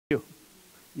you.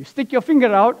 You stick your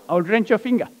finger out, I'll drench your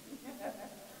finger.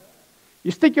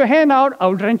 You stick your hand out,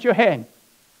 I'll drench your hand.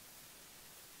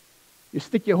 You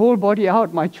stick your whole body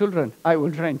out, my children, I will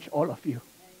drench all of you.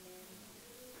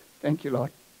 Thank you,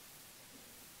 Lord.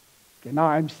 Okay, now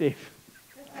I'm safe.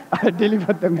 I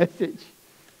delivered the message.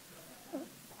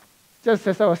 Just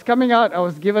as I was coming out, I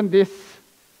was given this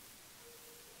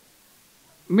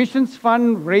Missions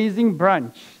Fund Raising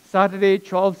Brunch, Saturday,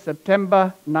 12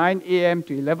 September, 9 a.m.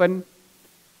 to 11.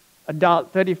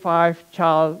 Adult 35,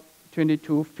 child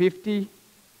 22.50.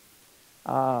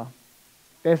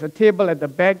 There's a table at the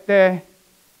back there.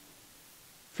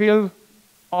 Feel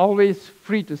always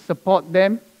free to support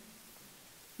them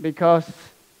because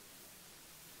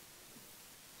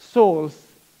souls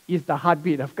is the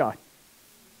heartbeat of God.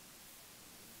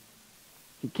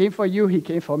 He came for you, He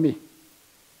came for me.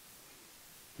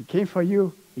 He came for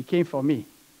you, He came for me.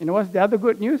 You know what's the other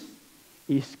good news?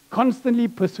 He's constantly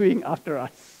pursuing after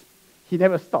us. He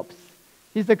never stops.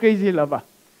 He's the crazy lover.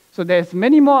 So there's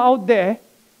many more out there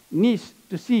needs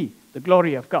to see the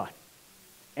glory of God.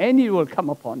 And it will come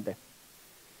upon them.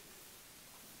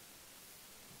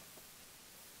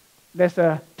 There's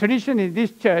a tradition in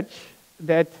this church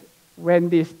that when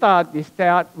they start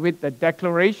with the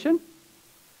declaration.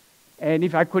 And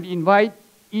if I could invite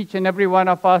each and every one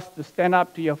of us to stand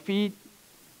up to your feet,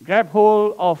 grab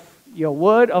hold of your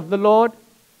word of the Lord.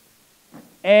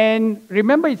 And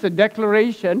remember, it's a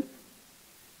declaration.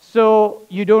 So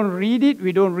you don't read it,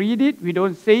 we don't read it, we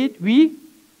don't say it, we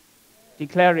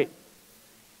declare it.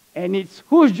 And it's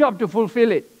whose job to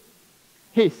fulfill it?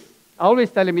 His. I always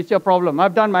tell him, it's your problem.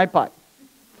 I've done my part.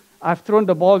 I've thrown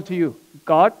the ball to you.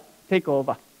 God, take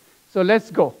over. So let's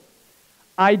go.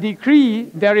 I decree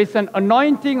there is an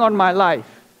anointing on my life.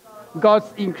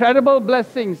 God's incredible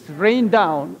blessings rain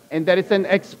down, and there is an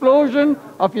explosion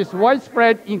of His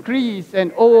widespread increase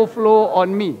and overflow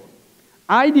on me.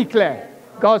 I declare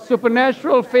God's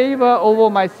supernatural favor over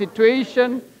my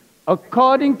situation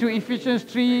according to Ephesians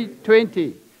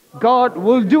 3:20. God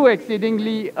will do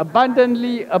exceedingly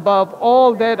abundantly above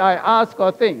all that I ask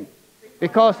or think.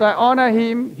 Because I honor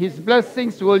Him, His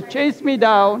blessings will chase me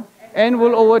down and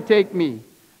will overtake me.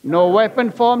 No weapon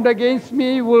formed against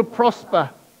me will prosper,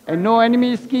 and no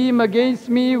enemy scheme against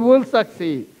me will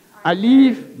succeed. I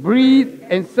live, breathe,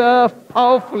 and serve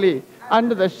powerfully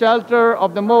under the shelter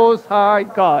of the Most High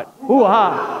God.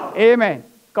 Hoo-ha! Amen.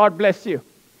 God bless you.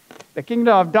 The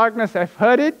kingdom of darkness have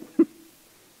heard it.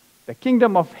 The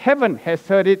kingdom of heaven has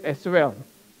heard it as well.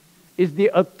 It's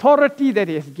the authority that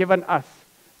He has given us.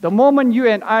 The moment you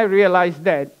and I realize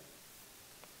that,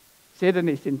 Satan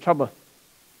is in trouble.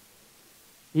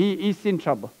 He is in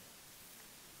trouble.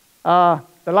 The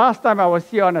last time I was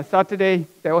here on a Saturday,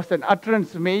 there was an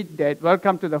utterance made that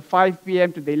welcome to the 5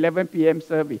 p.m. to the 11 p.m.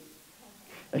 service.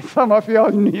 And some of you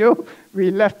all knew we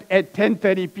left at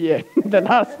 10:30 p.m. The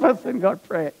last person got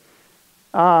prayer.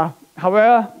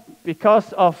 However,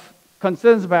 because of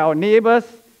concerns by our neighbors,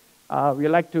 we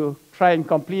like to try and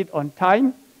complete on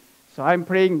time. So I'm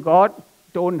praying, God,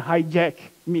 don't hijack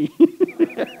me.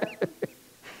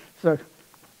 So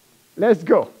let's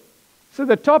go. So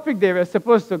the topic they were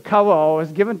supposed to cover, or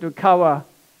was given to cover,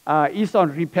 is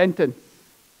on repentance.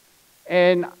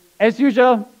 And as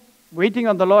usual, waiting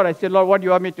on the Lord, I said, Lord, what do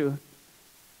you want me to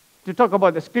talk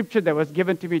about the scripture that was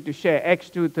given to me to share, Acts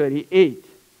 2:38.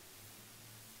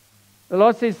 The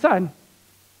Lord says, son,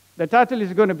 the title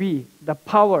is going to be The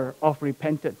Power of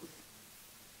Repentance.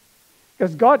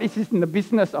 Because God is in the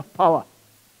business of power.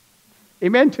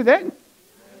 Amen to that?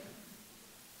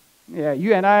 Yeah,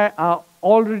 you and I are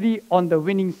already on the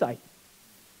winning side.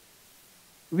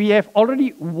 We have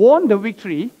already won the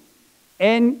victory,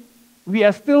 and we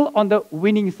are still on the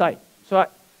winning side. So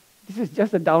this is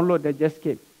just a download that just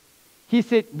came. He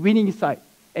said winning side.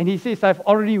 And he says, I've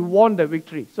already won the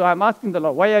victory. So I'm asking the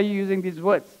Lord, why are you using these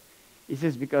words? He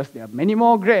says, because there are many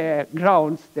more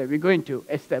grounds that we're going to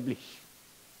establish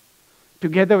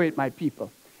together with my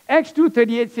people. Acts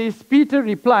 2:38 says, Peter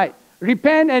replied,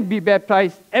 repent and be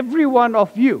baptized, every one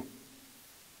of you,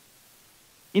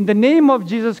 in the name of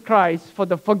Jesus Christ for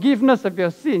the forgiveness of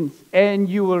your sins, and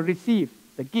you will receive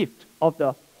the gift of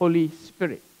the Holy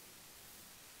Spirit.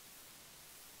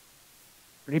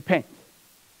 Repent.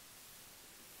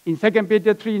 In 2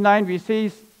 Peter 3:9, we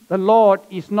says, the Lord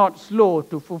is not slow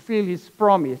to fulfill His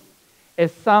promise,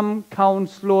 as some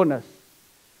count slowness,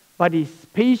 but is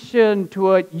patient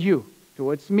toward you,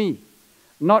 towards me,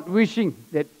 not wishing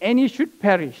that any should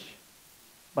perish,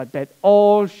 but that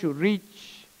all should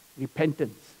reach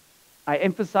repentance. I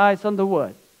emphasize on the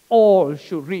word, all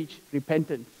should reach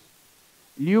repentance.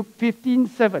 Luke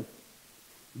 15:7.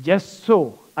 Just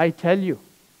so, I tell you,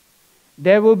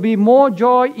 there will be more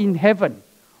joy in heaven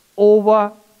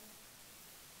over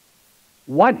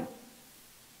one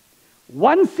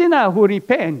sinner who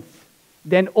repents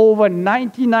than over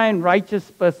 99 righteous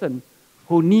person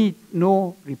who need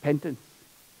no repentance.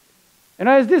 And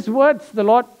as these words the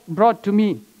Lord brought to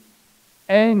me,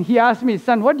 and He asked me,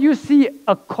 son, what do you see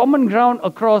a common ground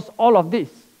across all of this?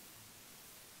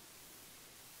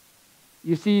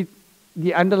 You see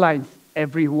the underlines,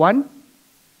 everyone.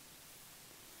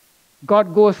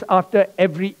 God goes after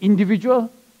every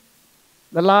individual.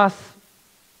 The last,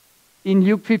 in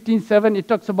Luke 15:7, it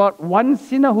talks about one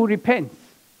sinner who repents.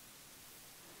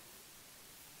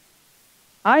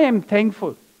 I am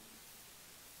thankful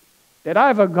that I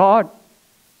have a God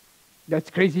that's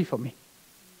crazy for me.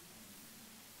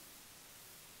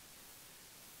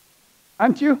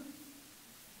 Aren't you?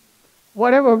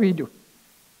 Whatever we do,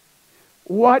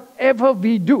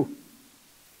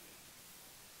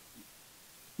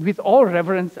 with all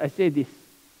reverence, I say this,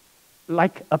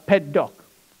 like a pet dog.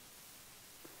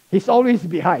 He's always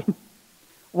behind.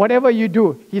 Whatever you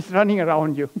do, he's running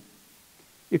around you.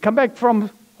 You come back from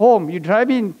home, you drive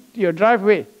in to your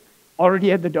driveway,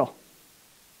 already at the door.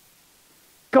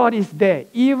 God is there.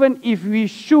 Even if we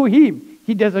shoo Him,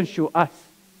 He doesn't shoo us.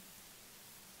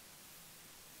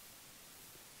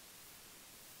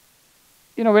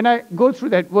 You know, when I go through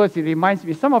that verse, it reminds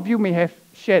me, some of you may have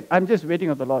shared, I'm just waiting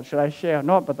on the Lord, should I share or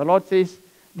not? But the Lord says,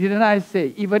 didn't I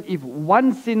say, even if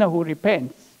one sinner who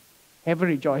repents, heaven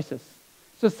rejoices.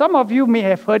 So some of you may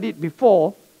have heard it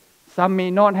before, some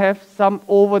may not have, some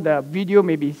over the video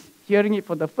may be hearing it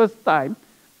for the first time.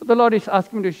 But the Lord is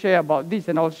asking me to share about this,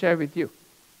 and I'll share with you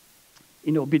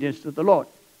in obedience to the Lord.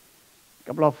 A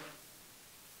couple of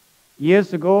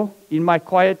years ago, in my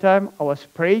quiet time, I was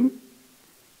praying.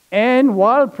 And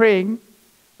while praying,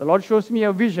 the Lord shows me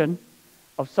a vision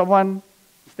of someone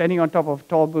standing on top of a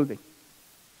tall building.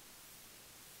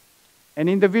 And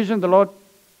in the vision, the Lord,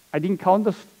 I didn't count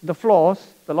the floors.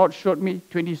 The Lord showed me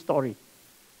 20 stories.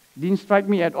 Didn't strike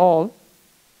me at all.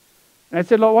 And I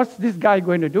said, Lord, what's this guy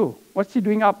going to do? What's he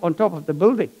doing up on top of the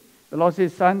building? The Lord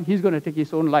says, son, he's going to take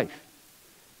his own life.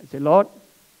 I said, Lord,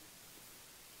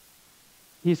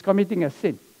 he's committing a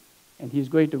sin, and he's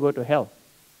going to go to hell.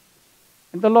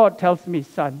 And the Lord tells me,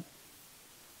 son,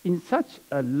 in such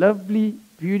a lovely,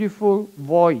 beautiful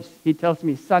voice, He tells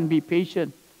me, son, be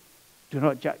patient, do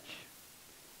not judge.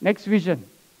 Next vision,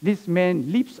 this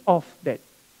man leaps off that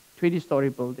 20-story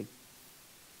building.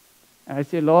 And I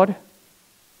say, Lord,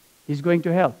 he's going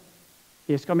to hell.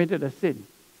 He has committed a sin.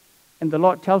 And the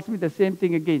Lord tells me the same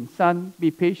thing again, son,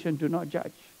 be patient, do not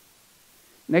judge.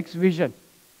 Next vision,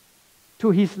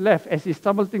 to his left, as he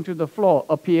stumbles into the floor,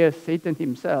 appears Satan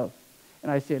himself.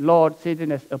 And I say, Lord,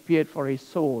 Satan has appeared for his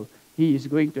soul. He is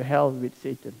going to hell with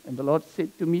Satan. And the Lord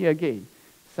said to me again,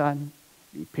 son,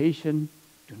 be patient,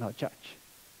 do not judge.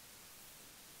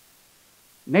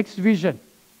 Next vision,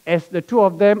 as the two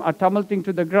of them are tumulting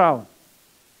to the ground,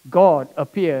 God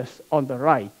appears on the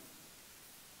right.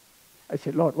 I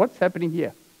said, Lord, what's happening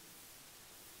here?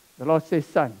 The Lord says,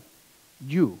 son,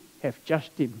 you have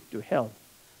judged him to hell.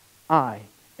 I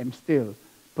am still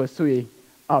pursuing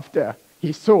after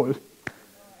his soul.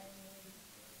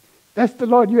 That's the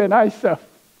Lord you and I serve.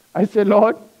 I say,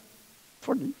 Lord,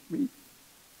 forgive me.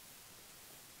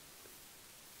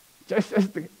 Just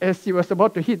as he was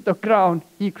about to hit the ground,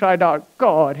 he cried out,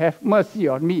 God, have mercy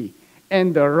on me.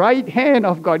 And the right hand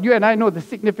of God, you and I know the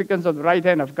significance of the right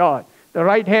hand of God. The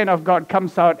right hand of God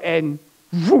comes out and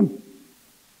boom,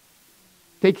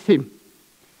 takes him.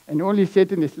 And only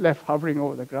Satan is left hovering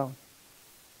over the ground.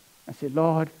 I say,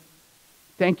 Lord,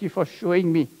 thank you for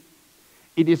showing me.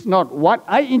 It is not what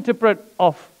I interpret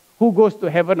of who goes to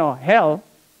heaven or hell.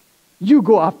 You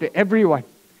go after everyone.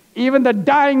 Even the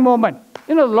dying moment.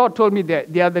 You know, the Lord told me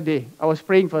that the other day. I was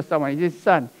praying for someone. He said,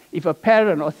 son, if a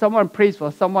parent or someone prays for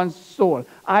someone's soul,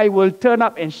 I will turn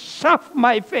up and shove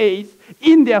my face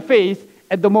in their face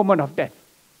at the moment of death.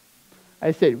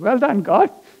 I said, well done, God.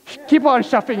 Keep on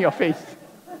shoving your face.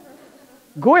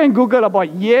 Go and Google about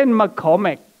Ian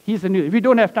McCormack. We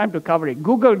don't have time to cover it.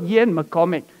 Google Ian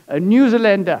McCormack, a New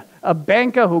Zealander, a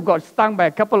banker who got stung by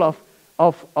a couple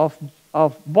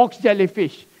of box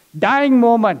jellyfish. Dying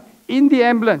moment, in the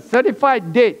ambulance,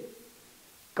 certified dead.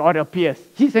 God appears.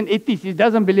 He's an atheist. He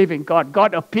doesn't believe in God.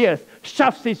 God appears,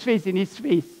 shoves his face in his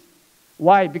face.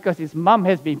 Why? Because his mom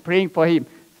has been praying for him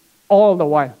all the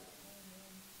while.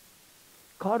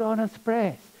 God honors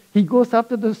prayers. He goes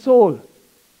after the soul.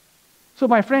 So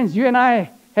my friends, you and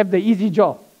I have the easy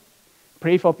job.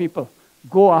 Pray for people.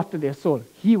 Go after their soul.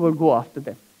 He will go after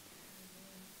them.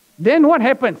 Then what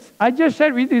happens? I just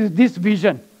shared with you this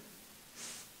vision.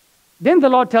 Then the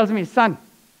Lord tells me, son,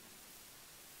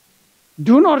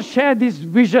 do not share this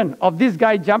vision of this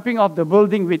guy jumping off the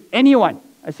building with anyone.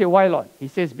 I say, why, Lord? He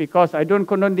says, because I don't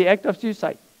condone the act of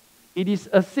suicide. It is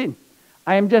a sin.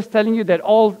 I am just telling you that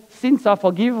all sins are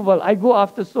forgivable. I go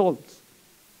after souls.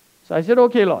 So I said,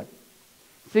 okay, Lord.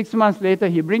 6 months later,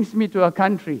 he brings me to a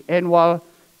country. And while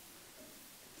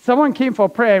someone came for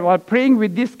prayer, while praying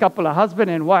with this couple, a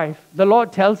husband and wife, the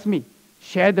Lord tells me,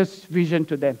 share this vision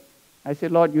to them. I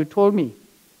said, Lord, you told me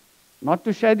not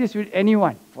to share this with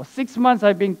anyone. For 6 months,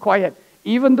 I've been quiet.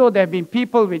 Even though there have been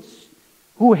people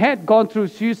who had gone through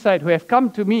suicide, who have come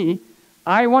to me,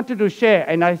 I wanted to share.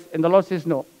 And the Lord says,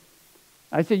 no.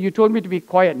 I said, you told me to be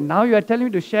quiet. Now you are telling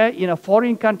me to share in a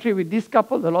foreign country with this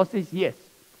couple? The Lord says, yes.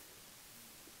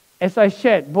 As I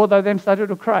shared, both of them started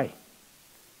to cry.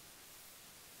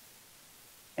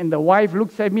 And the wife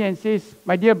looks at me and says,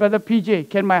 my dear brother PJ,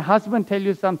 can my husband tell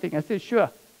you something? I said, sure.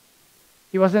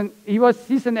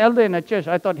 He's an elder in a church.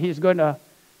 I thought he's going to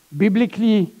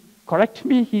biblically correct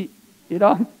me.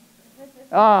 The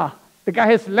guy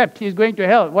has left. He's going to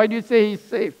hell. Why do you say he's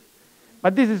safe?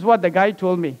 But this is what the guy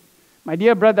told me. My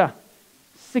dear brother,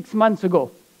 6 months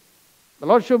ago, the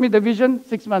Lord showed me the vision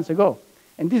 6 months ago.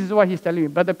 And this is what he's telling me.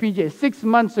 Brother PJ, 6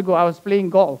 months ago, I was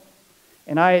playing golf.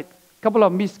 And I had a couple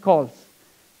of missed calls.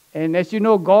 And as you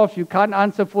know, golf, you can't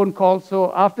answer phone calls.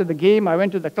 So after the game, I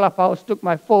went to the clubhouse, took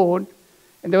my phone,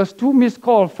 and there was 2 missed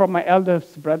calls from my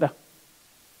eldest brother.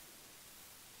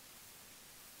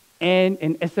 And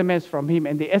an SMS from him.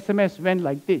 And the SMS went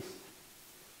like this.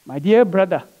 My dear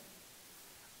brother,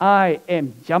 I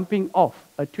am jumping off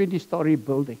a 20-story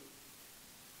building.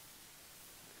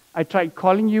 I tried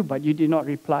calling you, but you did not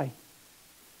reply.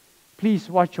 Please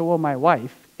watch over my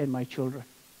wife and my children.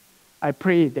 I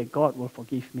pray that God will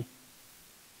forgive me.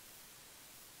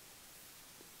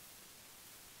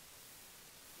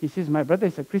 He says, my brother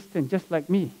is a Christian just like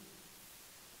me.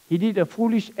 He did a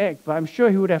foolish act, but I'm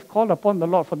sure he would have called upon the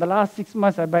Lord. For the last 6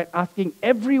 months, I've been asking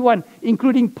everyone,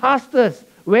 including pastors,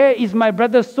 where is my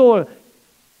brother's soul?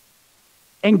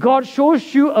 And God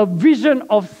shows you a vision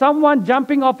of someone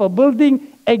jumping off a building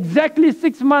exactly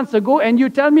 6 months ago, and you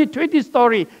tell me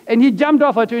 20-story, and he jumped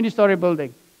off a 20-story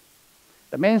building.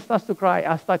 The man starts to cry.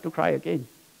 I start to cry again.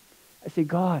 I say,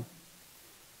 God,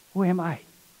 who am I?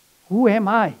 Who am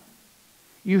I?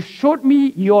 You showed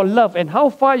me your love and how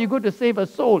far you go to save a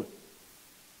soul.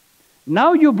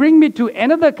 Now you bring me to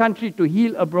another country to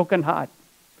heal a broken heart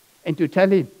and to tell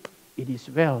him, it is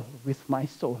well with my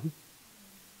soul.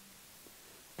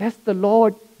 That's the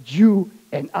Lord you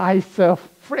and I serve.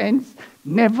 Friends,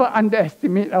 never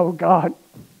underestimate our God.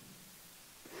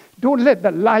 Don't let the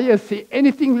liars say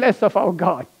anything less of our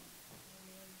God.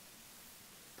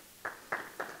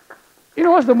 You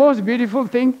know what's the most beautiful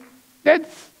thing? That's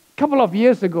a couple of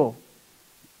years ago.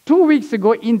 2 weeks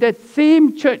ago, in that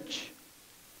same church,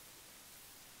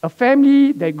 a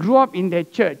family that grew up in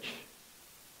that church,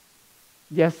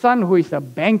 their son, who is a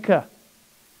banker,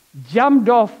 jumped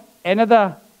off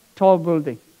another tall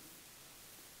building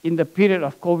in the period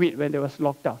of COVID when there was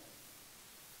lockdown.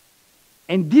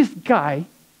 And this guy,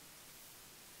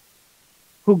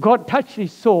 who God touched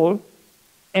his soul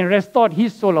and restored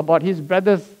his soul about his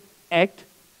brother's act,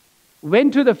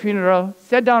 went to the funeral,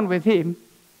 sat down with him,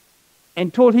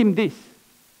 and told him this.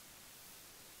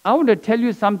 I want to tell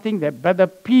you something that Brother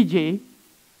PJ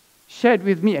shared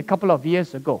with me a couple of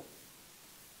years ago.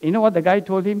 You know what the guy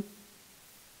told him?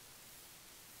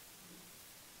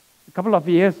 A couple of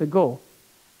years ago,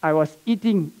 I was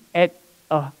eating at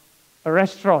a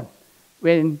restaurant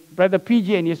when Brother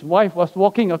PJ and his wife was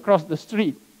walking across the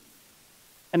street.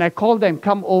 And I called them,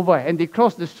 come over, and they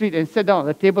crossed the street and sat down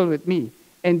at the table with me,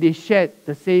 and they shared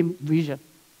the same vision.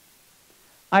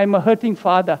 I'm a hurting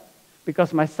father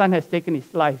because my son has taken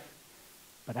his life.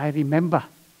 But I remember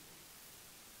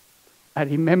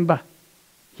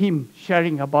him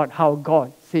sharing about how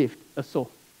God saved a soul.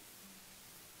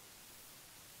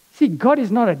 See, God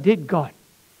is not a dead God.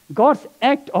 God's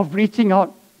act of reaching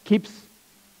out keeps.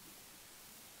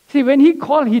 See, when he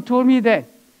called, he told me that.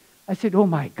 I said, oh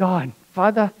my God,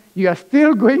 Father, you are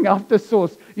still going after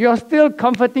souls. You are still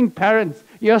comforting parents.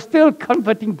 You are still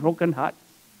comforting broken hearts.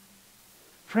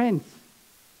 Friends,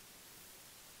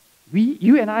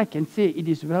 you and I can say it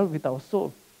is well with our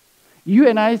soul. You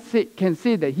and I can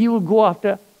say that he will go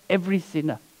after every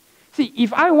sinner. See,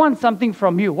 if I want something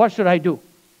from you, what should I do?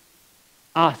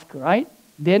 Ask, right?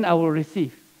 Then I will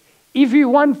receive. If we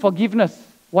want forgiveness,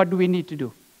 what do we need to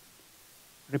do?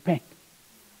 Repent.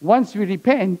 Once we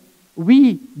repent,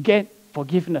 we get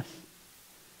forgiveness.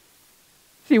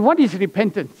 See, what is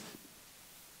repentance?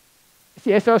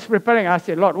 See, as I was preparing, I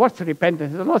said, Lord, what's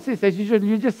repentance? The Lord says,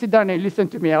 you just sit down and listen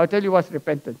to me. I'll tell you what's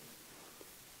repentance.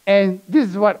 And this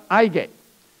is what I get.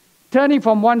 Turning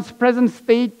from one's present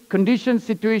state, condition,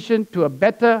 situation to a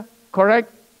better,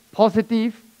 correct,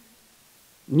 positive,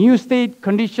 new state,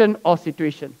 condition, or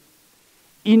situation.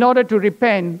 In order to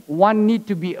repent, one needs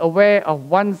to be aware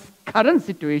of one's current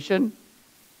situation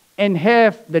and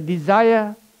have the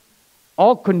desire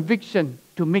or conviction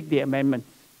to make the amendments.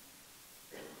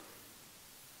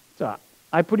 So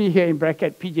I put it here in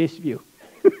bracket, PJ's view.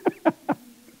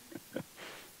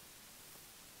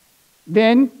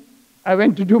 Then I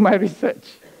went to do my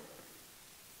research.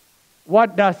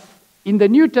 What does, in the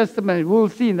New Testament, we'll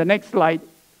see in the next slide,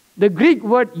 the Greek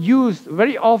word used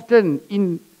very often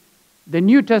in the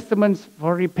New Testament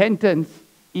for repentance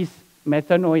is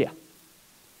metanoia.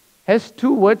 Has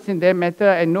two words in there, meta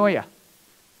and noia.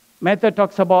 Meta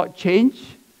talks about change,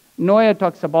 noia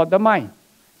talks about the mind.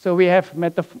 So we have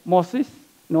metamorphosis,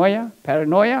 noia,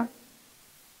 paranoia.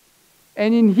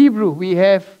 And in Hebrew, we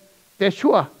have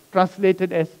teshua,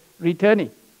 translated as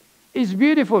returning. It's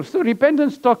beautiful. So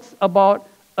repentance talks about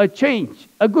a change,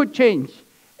 a good change.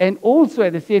 And also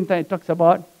at the same time, it talks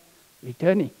about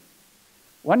returning.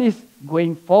 One is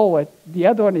going forward. The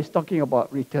other one is talking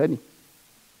about returning.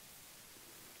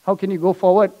 How can you go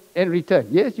forward and return?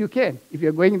 Yes, you can, if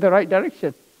you're going in the right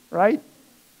direction, right?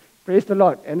 Praise the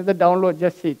Lord. Another download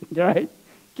just hit, right?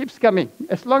 Keeps coming.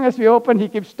 As long as we open, he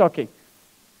keeps talking.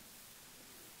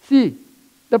 See,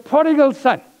 the prodigal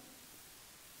son,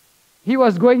 he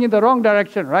was going in the wrong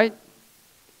direction, right?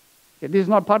 Okay, this is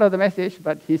not part of the message,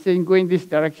 but he's saying, going this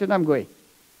direction, I'm going.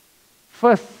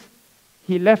 First,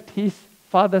 he left his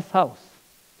father's house.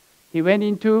 He went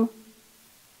into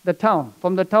the town.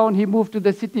 From the town, he moved to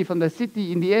the city. From the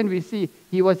city, in the end, we see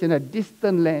he was in a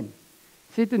distant land.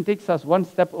 Satan takes us one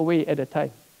step away at a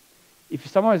time. If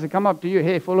someone has to come up to you,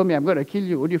 hey, follow me, I'm going to kill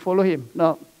you, would you follow him?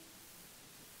 No.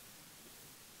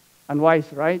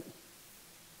 Unwise, right?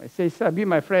 I say, sir, be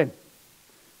my friend.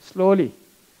 Slowly.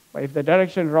 But if the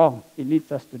direction is wrong, it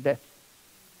leads us to death.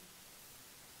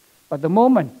 But the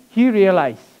moment he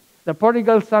realized, the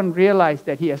prodigal son realized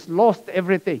that he has lost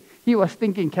everything, he was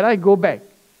thinking, can I go back?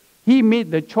 He made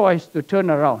the choice to turn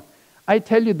around. I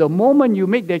tell you, the moment you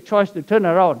make the choice to turn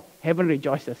around, heaven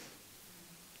rejoices.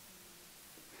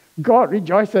 God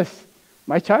rejoices.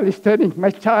 My child is turning.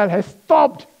 My child has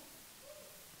stopped.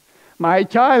 My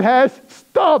child has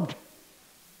stopped.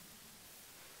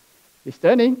 He's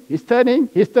turning, he's turning,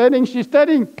 he's turning, she's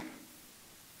turning.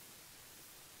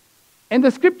 And the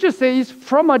scripture says,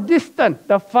 from a distance,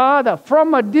 the father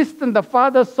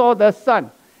saw the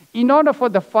son. In order for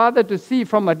the father to see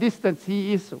from a distance,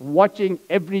 he is watching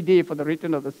every day for the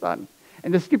return of the son.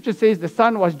 And the scripture says the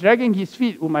son was dragging his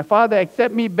feet. Will my father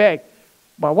accept me back?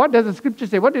 But what does the scripture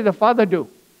say? What did the father do?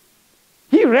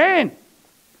 He ran.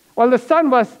 While the son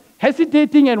was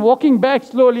hesitating and walking back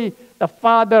slowly, the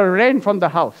father ran from the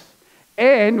house.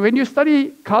 And when you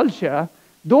study culture,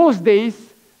 those days,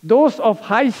 those of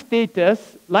high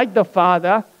status, like the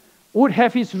father, would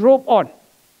have his robe on.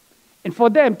 And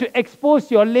for them, to expose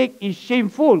your leg is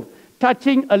shameful.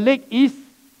 Touching a leg is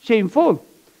shameful.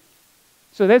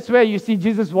 So that's where you see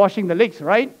Jesus washing the legs,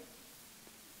 right?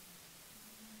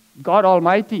 God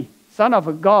Almighty, Son of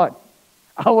a God,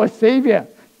 our Savior,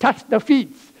 touched the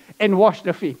feet and washed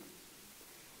the feet.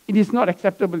 It is not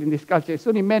acceptable in this culture. It's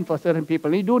only meant for certain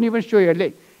people. You don't even show your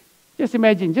leg. Just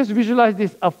imagine, just visualize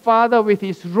this, a father with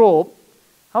his robe.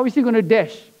 How is he going to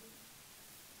dash?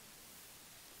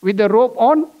 With the robe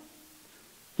on,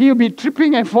 he'll be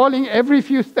tripping and falling every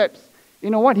few steps. You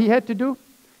know what he had to do?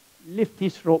 Lift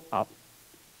his robe up,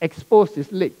 expose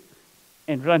his leg,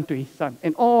 and run to his son.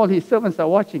 And all his servants are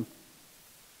watching.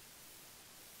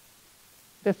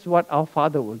 That's what our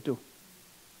Father will do.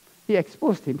 He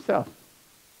exposed himself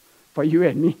for you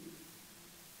and me.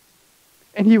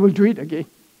 And he will do it again.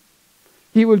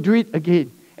 He will do it again.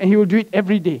 And he will do it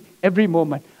every day, every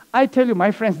moment. I tell you,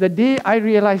 my friends, the day I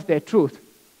realized that truth,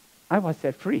 I was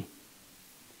set free.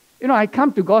 You know, I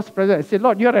come to God's presence and say,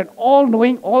 Lord, you're an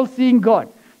all-knowing, all-seeing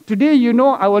God. Today, you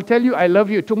know, I will tell you I love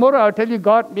you. Tomorrow, I'll tell you,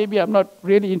 God, maybe I'm not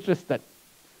really interested.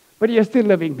 But you're still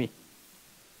loving me.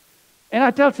 And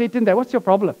I tell Satan that, what's your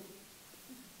problem?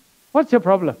 What's your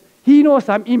problem? He knows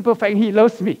I'm imperfect. He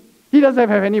loves me. He doesn't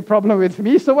have any problem with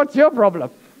me. So what's your problem?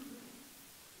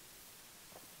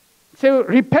 So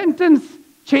repentance,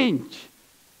 change.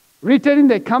 Returning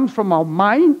that comes from our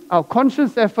mind, our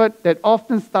conscious effort that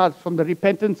often starts from the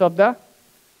repentance of the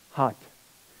heart.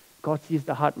 God sees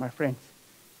the heart, my friends.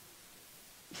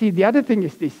 See, the other thing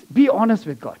is this. Be honest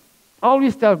with God. I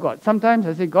always tell God. Sometimes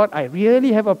I say, God, I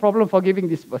really have a problem forgiving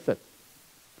this person.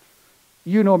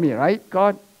 You know me, right,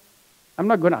 God? I'm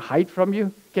not going to hide from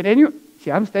you. Can anyone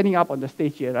see? I'm standing up on the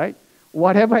stage here, right?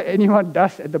 Whatever anyone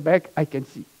does at the back, I can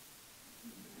see.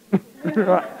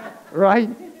 Right?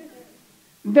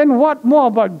 Then what more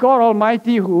about God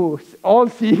Almighty, who's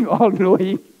all-seeing,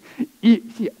 all-knowing?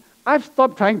 See, I've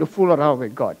stopped trying to fool around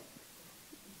with God.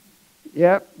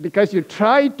 Yeah, because you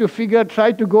try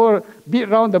to go beat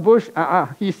around the bush.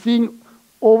 He's seeing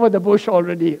over the bush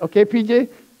already. Okay, PJ?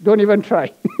 Don't even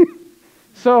try.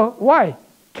 So why?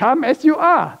 Come as you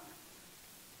are.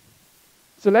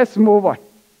 So let's move on.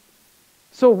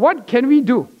 So what can we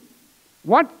do?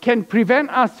 What can prevent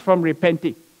us from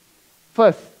repenting?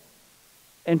 First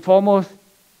and foremost,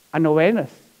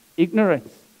 unawareness,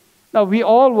 ignorance. Now, we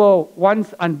all were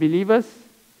once unbelievers.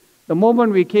 The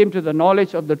moment we came to the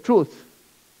knowledge of the truth,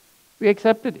 we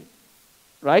accepted it,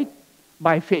 right?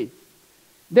 By faith.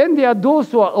 Then there are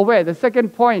those who are aware, the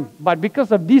second point, but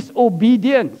because of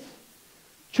disobedience,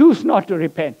 choose not to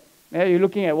repent. You're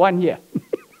looking at 1 year.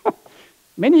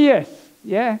 Many years,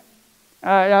 yeah.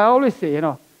 I always say,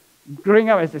 growing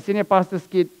up as a senior pastor's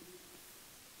kid,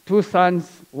 2 sons,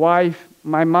 wife,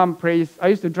 my mom prays. I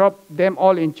used to drop them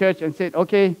all in church and said,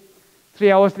 okay,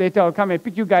 3 hours later, I'll come and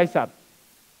pick you guys up.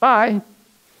 Bye.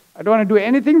 I don't want to do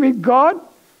anything with God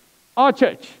or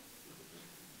church.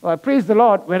 Well, praise the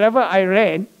Lord, wherever I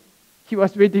ran, He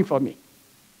was waiting for me.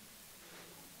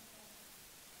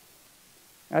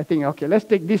 I think, okay, let's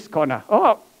take this corner.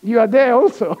 Oh, you are there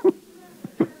also.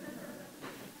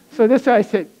 So that's why I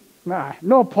said,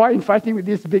 no point fighting with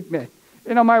this big man.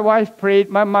 My wife prayed,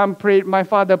 my mom prayed, my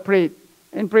father prayed.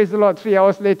 And praise the Lord, 3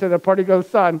 hours later, the prodigal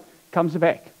son comes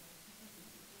back.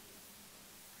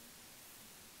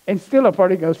 And still a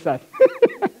prodigal son.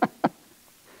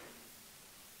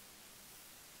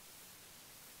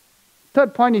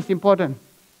 Third point is important.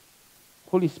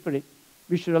 Holy Spirit.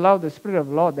 We should allow the Spirit of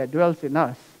the Lord that dwells in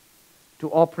us to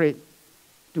operate,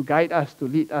 to guide us, to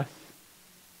lead us.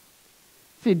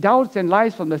 See, doubts and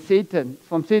lies from Satan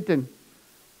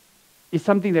is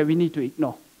something that we need to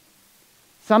ignore.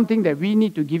 Something that we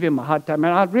need to give him a hard time.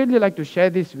 And I'd really like to share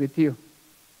this with you.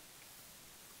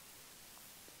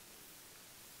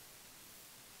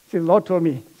 See, the Lord told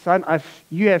me, son,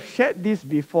 you have shared this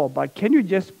before, but can you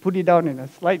just put it down in a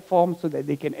slide form so that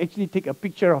they can actually take a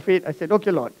picture of it? I said,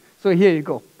 okay, Lord. So here you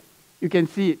go. You can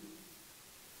see it.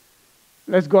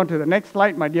 Let's go on to the next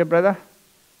slide, my dear brother.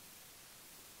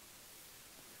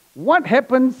 What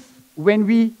happens when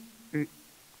we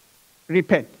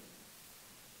repent?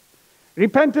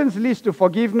 Repentance leads to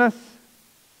forgiveness.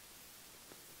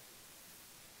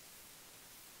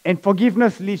 And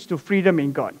forgiveness leads to freedom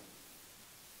in God.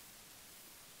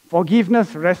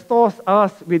 Forgiveness restores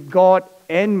us with God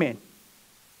and men.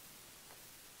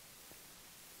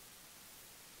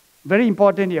 Very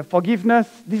important here. Forgiveness,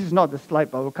 this is not the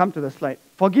slide, but we'll come to the slide.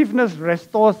 Forgiveness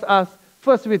restores us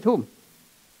first with whom?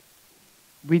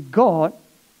 With God,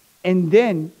 and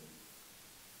then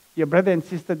your brother and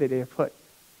sister that they have hurt.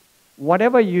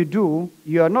 Whatever you do,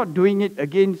 you are not doing it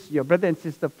against your brother and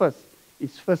sister first.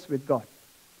 It's first with God.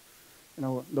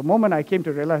 The moment I came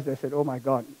to realize, I said, oh my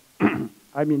God,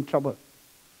 I'm in trouble.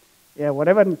 Yeah,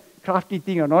 whatever crafty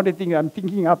thing or naughty thing I'm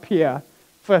thinking up here,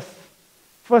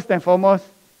 first and foremost,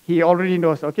 He already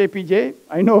knows. Okay, PJ,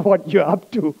 I know what you're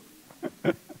up to.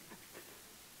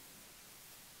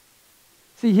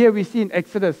 See, here we see in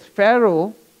Exodus,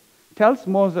 Pharaoh tells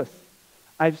Moses,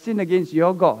 I've sinned against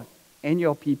your God and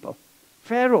your people.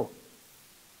 Pharaoh,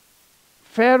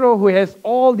 who has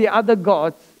all the other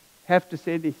gods, have to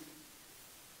say this.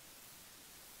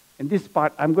 And this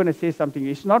part, I'm going to say something.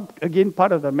 It's not, again,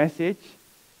 part of the message,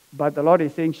 but the Lord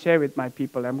is saying, share with my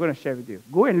people. I'm going to share with you.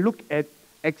 Go and look at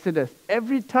Exodus.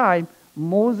 Every time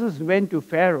Moses went to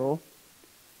Pharaoh,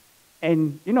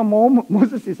 and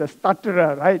Moses is a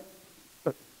stutterer, right?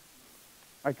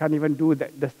 I can't even do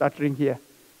the stuttering here.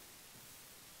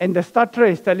 And the stutterer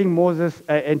is telling Moses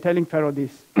and telling Pharaoh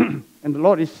this. And the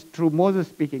Lord is, through Moses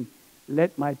speaking,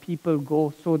 let my people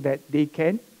go so that they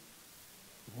can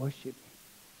worship me.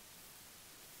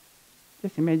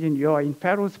 Just imagine you are in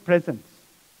Pharaoh's presence,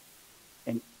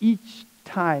 and each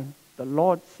time the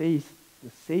Lord says the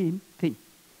same thing.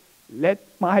 Let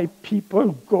my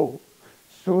people go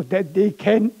so that they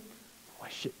can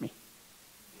worship me.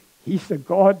 He's a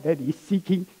God that is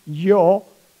seeking your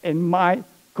and my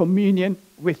communion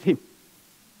with Him.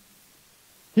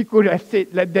 He could have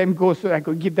said, let them go so I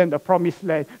could give them the promised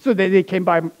land, so that they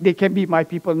can be my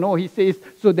people. No, He says,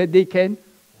 so that they can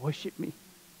worship me.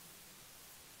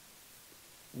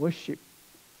 Worship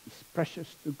is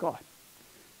precious to God.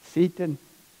 Satan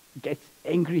gets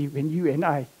angry when you and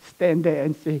I stand there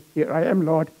and say, here I am,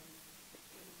 Lord.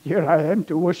 Here I am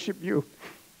to worship you.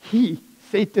 He,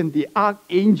 Satan, the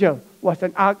archangel, was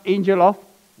an archangel of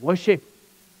worship.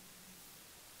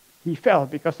 He fell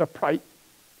because of pride.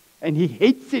 And he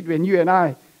hates it when you and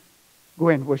I go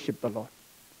and worship the Lord.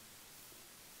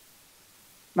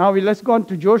 Now let's go on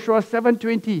to Joshua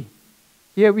 7:20.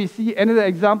 Here we see another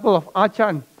example of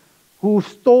Achan, who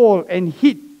stole and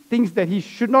hid things that he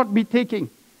should not be taking.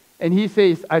 And he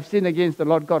says, I've sinned against the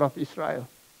Lord God of Israel.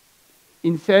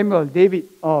 In Samuel, David,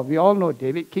 we all know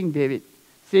David, King David,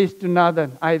 says to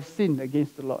Nathan, I have sinned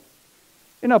against the Lord.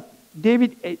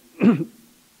 David,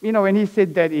 when he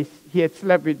said that he had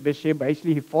slept with Bathsheba,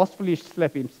 actually he forcefully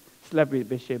slept with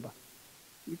Bathsheba.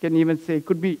 You can even say it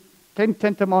could be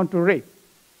tantamount to rape.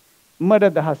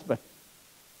 Murdered the husband.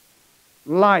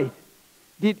 Lied.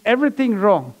 Did everything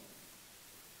wrong.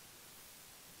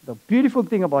 The beautiful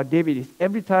thing about David is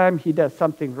every time he does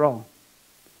something wrong,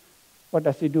 what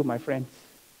does he do, my friends?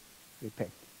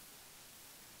 Repent.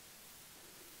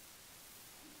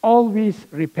 Always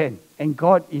repent, and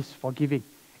God is forgiving.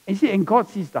 And God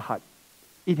sees the heart.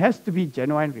 It has to be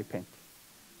genuine repent.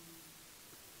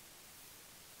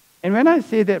 And when I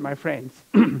say that, my friends,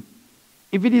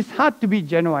 if it is hard to be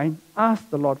genuine, ask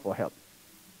the Lord for help.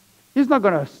 He's not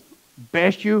going to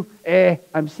bash you.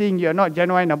 I'm seeing you're not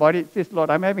genuine about it. Says, Lord,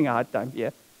 I'm having a hard time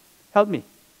here. Help me.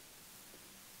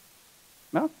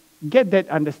 Now, get that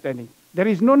understanding. There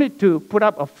is no need to put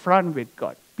up a front with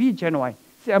God. Be genuine.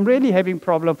 Say, I'm really having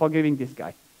problem forgiving this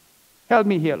guy. Help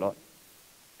me here, Lord.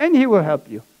 And He will help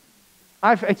you.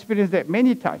 I've experienced that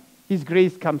many times. His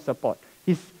grace comes upon.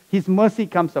 His mercy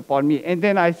comes upon me. And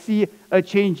then I see a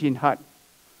change in heart.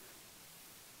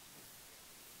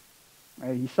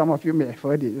 Some of you may have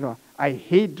heard it. I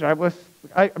hate drivers.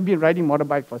 I've been riding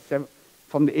motorbike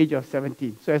from the age of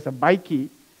 17. So as a bikie,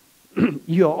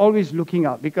 you're always looking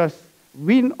out because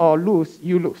win or lose,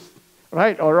 you lose.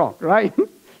 Right or wrong, right?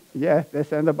 Yeah,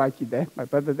 there's another bikie there. My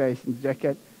brother there is in the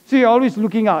jacket. So you're always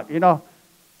looking out,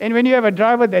 And when you have a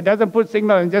driver that doesn't put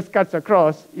signal and just cuts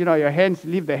across, your hands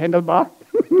leave the handlebar.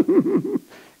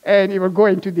 And it will go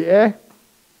into the air.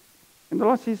 And the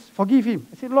Lord says, forgive him.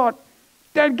 I said, Lord,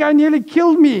 that guy nearly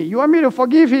killed me. You want me to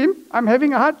forgive him? I'm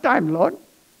having a hard time, Lord.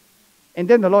 And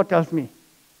then the Lord tells me,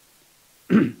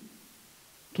 can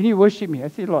you worship me? I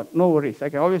say, Lord, no worries. I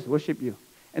can always worship you.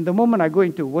 And the moment I go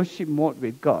into worship mode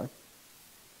with God,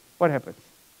 what happens?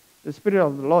 The Spirit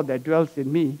of the Lord that dwells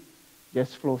in me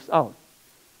just flows out.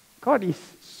 God is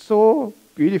so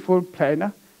beautiful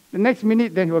planner. The next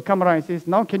minute, then He will come around and says,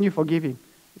 now can you forgive him?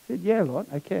 I said, yeah, Lord,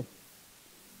 I can.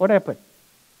 What happened?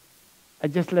 I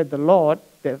just let the Lord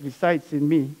that resides in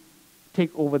me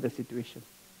take over the situation.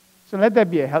 So let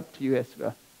that be a help to you as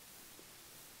well.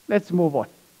 Let's move on.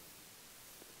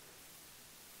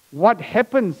 What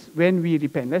happens when we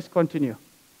repent? Let's continue.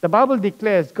 The Bible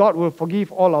declares God will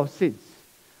forgive all our sins.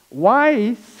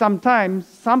 Why sometimes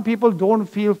some people don't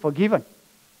feel forgiven?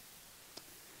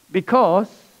 Because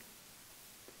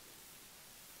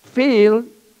fail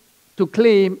to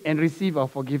claim and receive our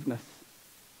forgiveness.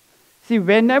 See,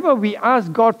 whenever we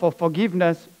ask God for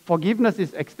forgiveness, forgiveness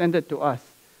is extended to us.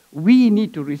 We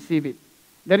need to receive it.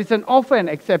 There is an offer and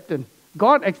acceptance.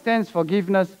 God extends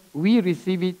forgiveness, we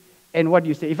receive it, and what do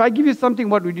you say? If I give you something,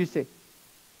 what would you say?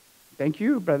 Thank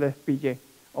you, Brother PJ.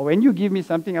 Or when you give me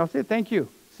something, I'll say thank you.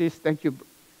 Says thank you.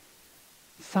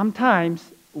 Sometimes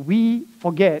we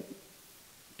forget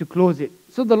to close it.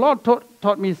 So the Lord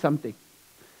taught me something.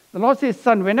 The Lord says,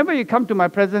 son, whenever you come to my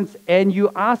presence and you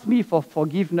ask me for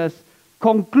forgiveness,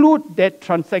 conclude that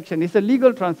transaction. It's a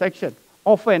legal transaction,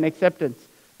 offer and acceptance,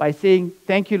 by saying,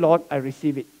 thank you, Lord, I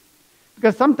receive it.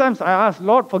 Because sometimes I ask,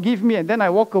 Lord, forgive me, and then I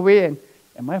walk away and,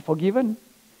 am I forgiven?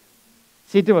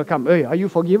 Satan will come, hey, are you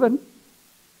forgiven?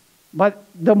 But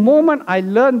the moment I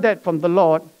learned that from the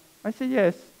Lord, I say,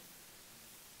 yes.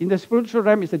 In the spiritual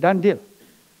realm, it's a done deal.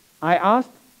 I asked,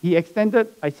 He extended,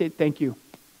 I said, thank you.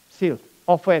 Sealed.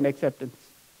 Offer and acceptance.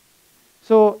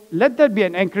 So let that be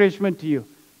an encouragement to you.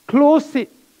 Close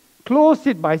it. Close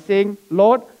it by saying,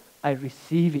 Lord, I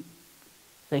receive it.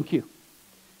 Thank you.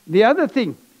 The other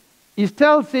thing is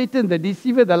tell Satan, the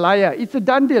deceiver, the liar, it's a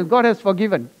done deal. God has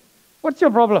forgiven. What's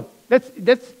your problem?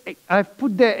 I've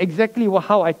put there exactly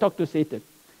how I talk to Satan.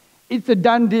 It's a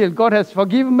done deal. God has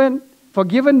forgiven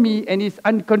me, and it's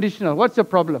unconditional. What's your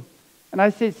problem? And I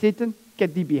say, Satan,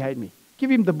 get thee behind me. Give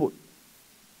him the boot.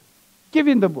 Give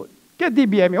him the boot. Get thee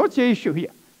behind me. What's your issue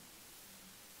here?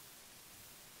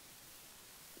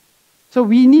 So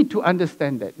we need to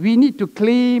understand that. We need to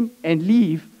claim and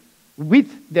live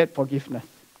with that forgiveness.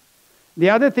 The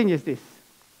other thing is this.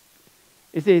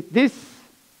 You see, this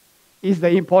is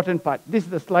the important part. This is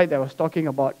the slide I was talking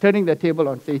about, turning the table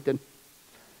on Satan.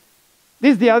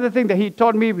 This is the other thing that he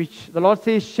taught me, which the Lord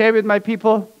says, share with my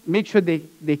people, make sure they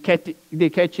catch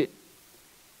it.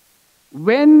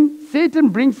 When Satan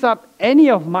brings up any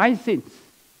of my sins,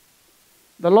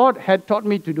 the Lord had taught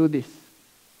me to do this.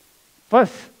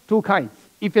 First, two kinds.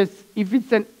 If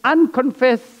it's an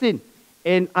unconfessed sin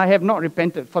and I have not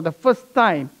repented, for the first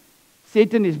time,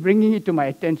 Satan is bringing it to my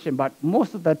attention, but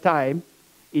most of the time,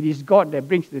 it is God that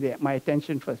brings my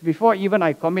attention first. Before even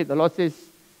I commit, the Lord says,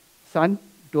 son,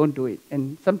 don't do it.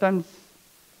 And sometimes,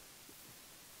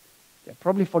 I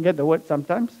probably forget the word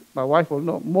sometimes. My wife will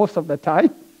know most of the time,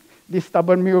 this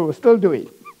stubborn mule will still do it.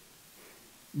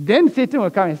 Then Satan will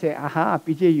come and say, aha,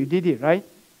 PJ, you did it, right?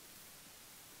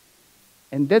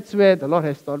 And that's where the Lord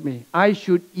has taught me. I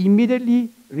should immediately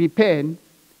repent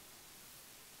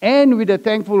and with a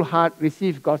thankful heart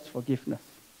receive God's forgiveness.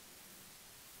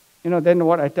 Then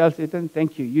what I tell Satan,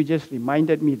 thank you. You just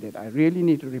reminded me that I really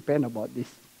need to repent about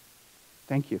this.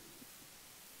 Thank you.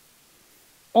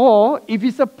 Or if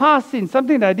it's a past sin,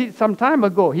 something that I did some time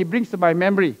ago, he brings to my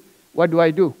memory, what do?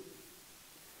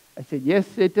 I said, yes,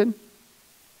 Satan,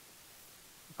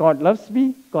 God loves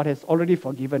me. God has already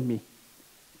forgiven me.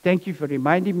 Thank you for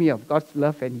reminding me of God's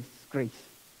love and His grace.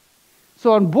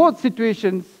 So on both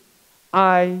situations,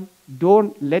 I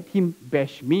don't let him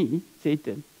bash me,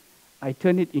 Satan. I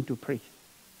turn it into praise.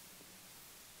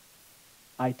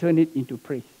 I turn it into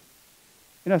praise.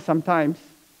 Sometimes,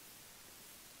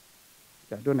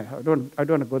 I don't want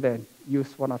to go there and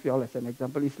use one of y'all as an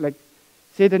example. It's like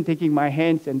Satan taking my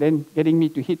hands and then getting me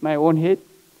to hit my own head.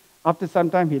 After some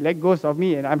time, he let go of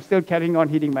me and I'm still carrying on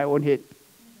hitting my own head.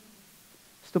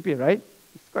 Stupid, right?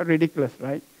 It's quite ridiculous,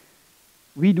 right?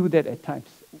 We do that at times.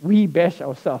 We bash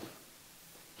ourselves.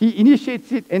 He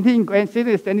initiates it and Satan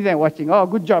is standing there watching. Oh,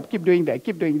 good job. Keep doing that.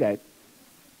 Keep doing that.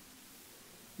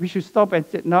 We should stop and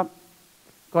say, no,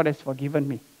 God has forgiven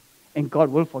me. And God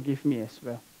will forgive me as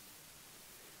well.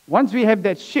 Once we have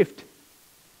that shift,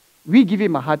 we give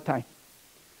him a hard time.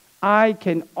 I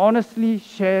can honestly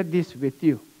share this with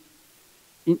you.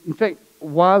 In fact,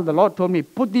 while the Lord told me,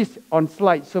 put this on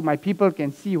slide so my people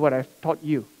can see what I've taught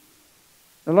you.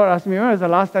 The Lord asked me, when was the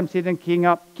last time Satan came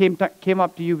up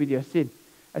to you with your sin?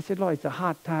 I said, Lord, it's a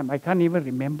hard time. I can't even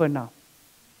remember now.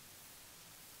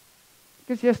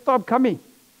 Because he has stopped coming.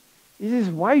 He says,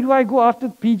 why do I go after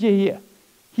PJ here?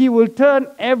 He will turn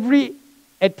every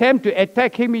attempt to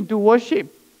attack him into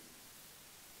worship.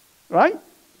 Right?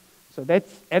 So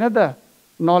that's another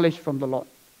knowledge from the Lord.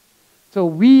 So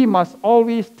we must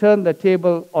always turn the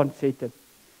table on Satan.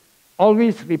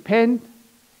 Always repent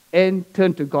and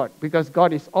turn to God, because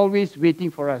God is always waiting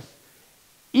for us.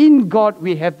 In God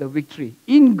we have the victory.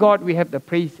 In God we have the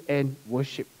praise and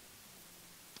worship.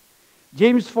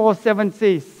 James 4:7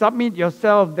 says, submit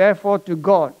yourself therefore to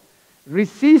God.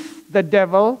 Resist the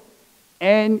devil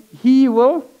and he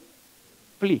will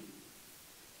flee.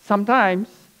 Sometimes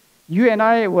you and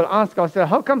I will ask ourselves,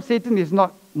 how come Satan is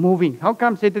not moving? How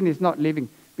come Satan is not living?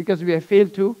 Because we have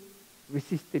failed to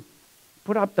resist him.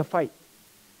 Put up the fight.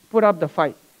 Put up the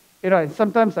fight. And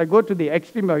sometimes I go to the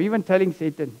extreme of even telling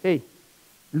Satan, hey,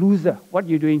 loser, what are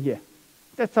you doing here?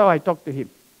 That's how I talk to him.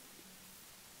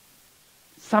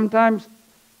 Sometimes,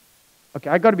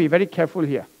 I got to be very careful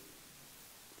here.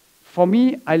 For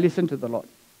me, I listen to the Lord.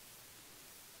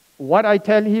 What I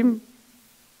tell him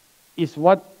is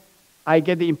what I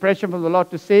get the impression from the Lord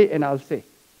to say, and I'll say.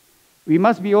 We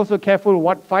must be also careful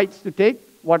what fights to take,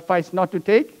 what fights not to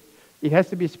take. It has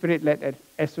to be Spirit-led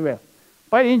as well.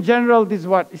 But in general, this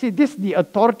is the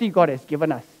authority God has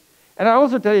given us. And I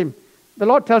also tell him, the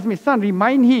Lord tells me, son,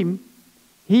 remind him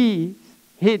his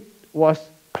head was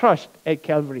crushed at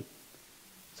Calvary.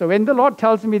 So when the Lord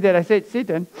tells me that, I said,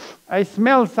 Satan, I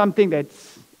smell something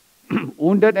that's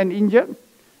wounded and injured.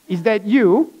 Is that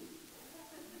you?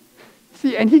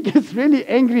 See, and he gets really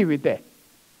angry with that.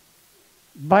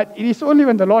 But it is only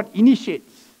when the Lord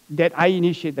initiates that I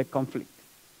initiate the conflict.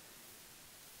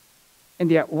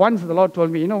 And once the Lord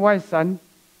told me, you know why, son?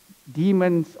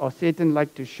 Demons or Satan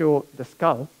like to show the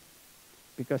skull?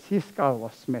 Because his skull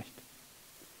was smashed.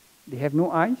 They have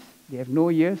no eyes, they have no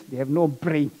ears, they have no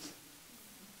brains.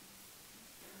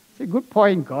 It's a good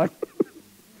point, God.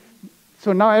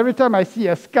 So now every time I see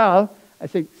a skull, I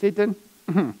say, Satan,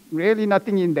 really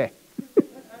nothing in there.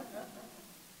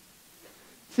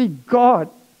 See, God,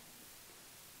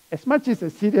 as much as a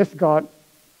serious God,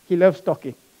 he loves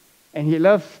talking. And he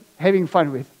loves having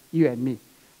fun with you and me.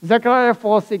 Zechariah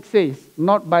 4:6 says,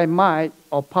 not by might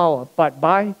or power, but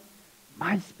by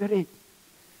my Spirit.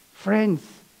 Friends,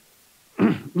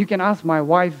 you can ask my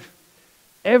wife,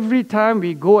 every time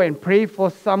we go and pray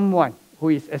for someone who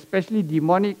is especially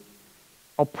demonic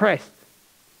oppressed,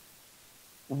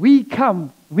 we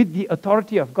come with the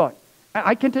authority of God.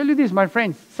 I can tell you this, my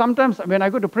friends. Sometimes when I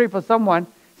go to pray for someone,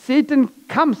 Satan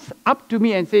comes up to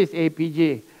me and says, hey,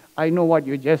 PJ, I know what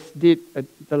you just did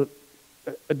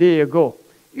a day ago.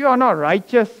 You are not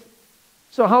righteous.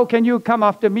 So how can you come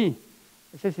after me?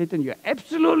 I say, Satan, you're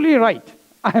absolutely right.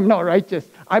 I am not righteous.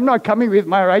 I'm not coming with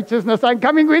my righteousness. I'm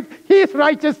coming with his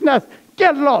righteousness.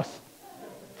 Get lost.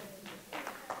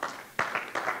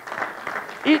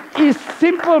 It is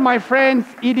simple, my friends.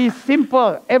 It is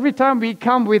simple. Every time we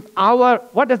come with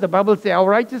what does the Bible say? Our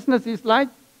righteousness is like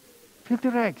filthy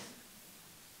rags.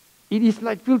 It is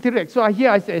like filthy rags. So I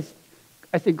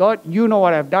say, God, you know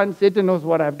what I've done. Satan knows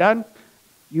what I've done.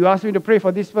 You asked me to pray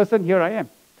for this person. Here I am.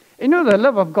 You know the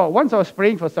love of God. Once I was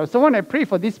praying for someone, I prayed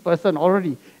for this person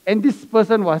already. And this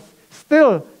person was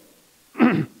still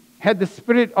had the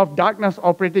spirit of darkness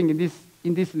operating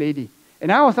in this lady.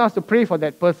 And I was asked to pray for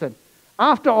that person.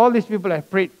 After all these people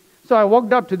have prayed. So I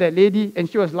walked up to that lady and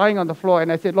she was lying on the floor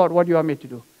and I said, Lord, what do you want me to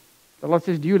do? The Lord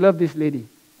says, do you love this lady?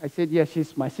 I said, yes,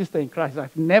 she's my sister in Christ.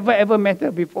 I've never ever met her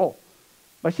before.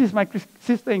 But she's my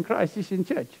sister in Christ. She's in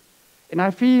church. And I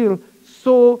feel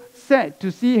so sad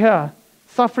to see her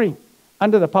suffering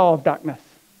under the power of darkness.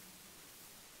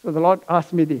 So the Lord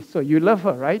asked me this. So you love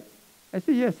her, right? I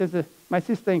said, yes, that's my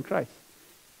sister in Christ.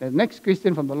 The next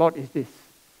question from the Lord is this.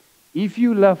 If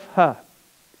you love her,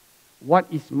 what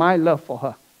is my love for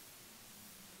her?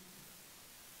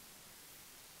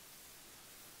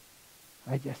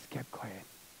 I just kept quiet.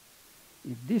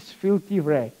 If this filthy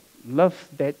rag loves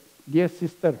that dear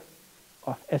sister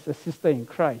as a sister in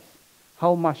Christ,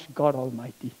 how much God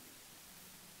Almighty?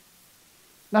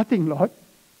 Nothing, Lord.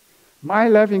 My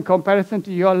love in comparison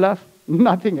to your love,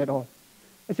 nothing at all.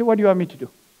 I said, what do you want me to do?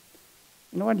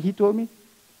 You know what he told me?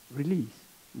 Release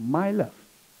my love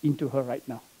into her right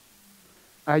now.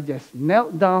 I just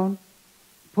knelt down,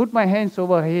 put my hands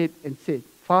over her head and said,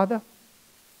 Father,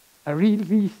 I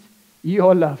release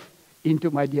your love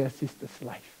into my dear sister's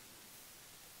life.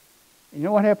 You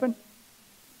know what happened?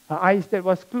 Her eyes that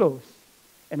was closed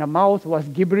and her mouth was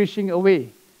gibberishing away.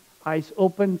 Eyes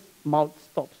open, mouth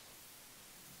stops.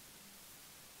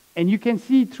 And you can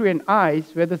see through an eyes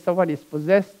whether someone is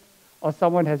possessed or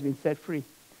someone has been set free.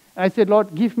 And I said,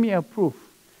 Lord, give me a proof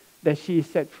that she is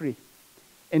set free.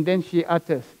 And then she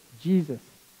utters, Jesus,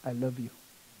 I love you.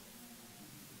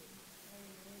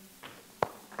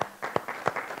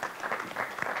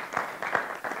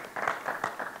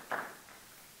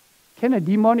 Can a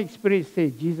demonic spirit say,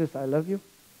 Jesus, I love you?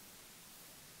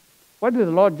 What did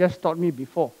the Lord just taught me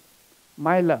before?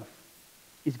 My love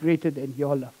is greater than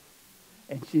your love.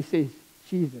 And she says,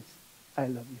 Jesus, I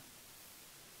love you.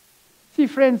 See,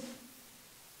 friends,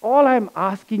 all I'm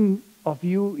asking of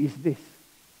you is this.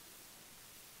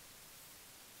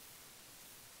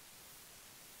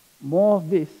 More of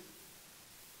this,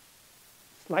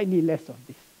 slightly less of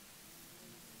this.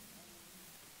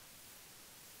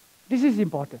 This is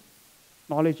important.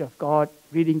 Knowledge of God,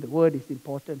 reading the Word is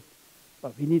important.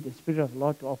 But we need the Spirit of the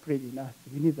Lord to operate in us.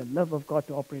 We need the love of God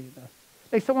to operate in us.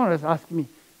 Like someone was asking me,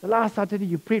 the last Saturday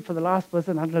you prayed for the last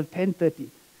person until 10:30.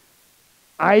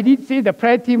 I did say the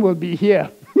prayer team will be here.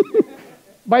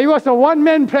 But it was a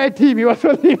one-man prayer team. It was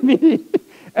only me.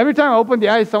 Every time I opened the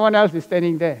eyes, someone else is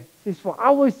standing there. He says, for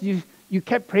hours you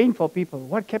kept praying for people.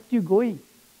 What kept you going?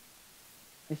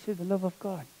 I said, the love of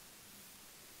God.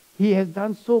 He has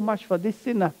done so much for this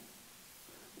sinner.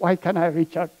 Why can't I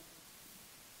reach out?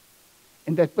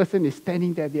 And that person is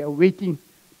standing there. They are waiting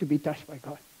to be touched by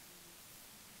God.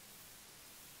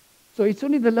 So it's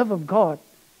only the love of God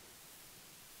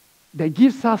that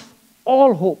gives us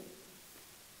all hope.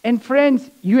 And friends,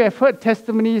 you have heard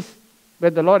testimonies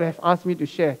where the Lord has asked me to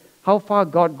share how far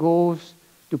God goes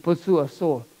to pursue a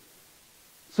soul.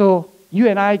 So you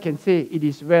and I can say it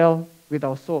is well with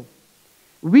our soul.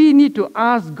 We need to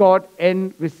ask God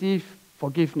and receive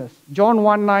forgiveness. John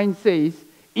 1:9 says,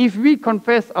 if we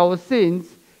confess our sins,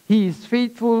 He is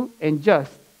faithful and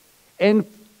just and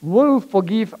will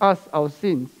forgive us our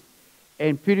sins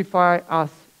and purify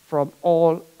us from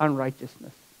all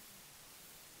unrighteousness.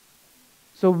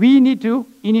 So we need to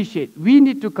initiate. We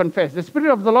need to confess. The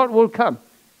Spirit of the Lord will come.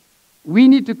 We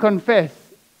need to confess,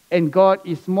 and God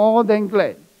is more than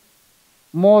glad.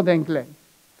 More than glad.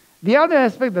 The other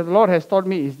aspect that the Lord has taught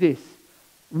me is this.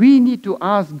 We need to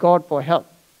ask God for help.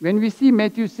 When we see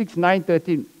Matthew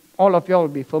 6:9-13, all of you will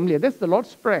be familiar. That's the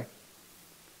Lord's Prayer.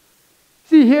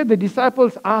 See, here the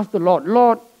disciples asked the Lord,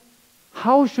 Lord,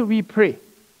 how should we pray?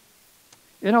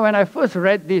 You know, when I first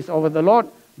read this, or when the Lord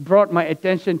brought my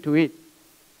attention to it,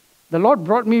 the Lord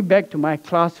brought me back to my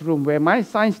classroom where my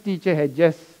science teacher had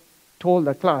just told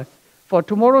the class, For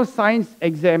tomorrow's science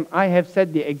exam, I have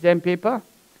set the exam paper,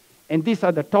 and these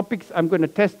are the topics I'm going to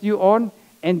test you on,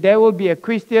 and there will be a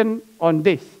question on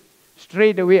this.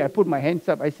 Straight away, I put my hands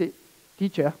up. I say,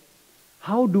 teacher,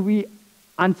 how do we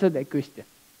answer that question?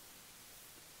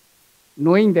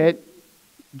 Knowing that,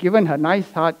 given her nice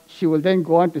heart, she will then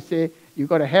go on to say, you've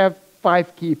got to have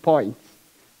 5 key points.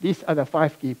 These are the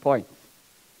 5 key points.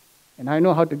 And I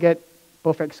know how to get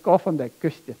perfect score from that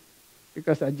question,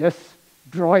 because I just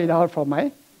draw it out from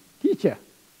my teacher.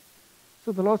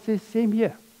 So the Lord says, same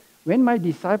here. When my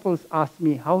disciples asked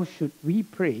me, how should we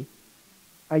pray?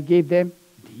 I gave them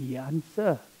the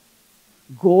answer.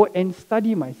 Go and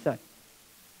study, my son.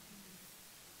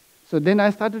 So then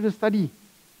I started to study.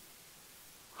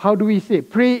 How do we say?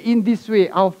 Pray in this way.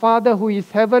 Our Father who is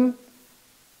heaven,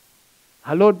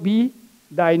 hallowed be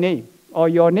thy name, or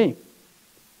your name.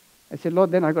 I said, Lord,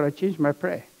 then I got to change my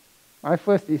prayer. My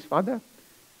first is, Father,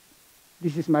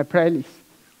 this is my prayer list.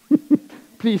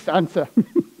 Please answer.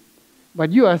 But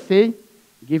you are saying,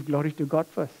 give glory to God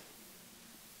first.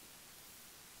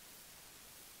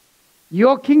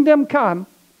 Your kingdom come,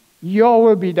 your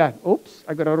will be done. Oops,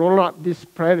 I got to roll up this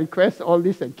prayer request, all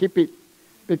this, and keep it.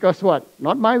 Because what?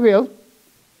 Not my will,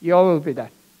 your will be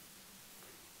done.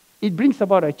 It brings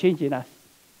about a change in us.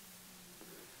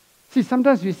 See,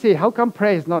 sometimes we say, how come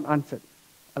prayer is not answered?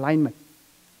 Alignment.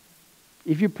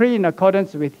 If you pray in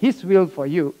accordance with His will for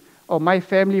you, or my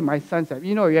family, my sons,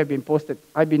 you have been posted.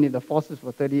 I've been in the forces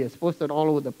for 30 years, posted all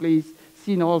over the place,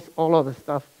 seen all of the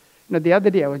stuff. The other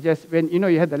day I was just, when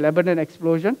you had the Lebanon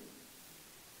explosion,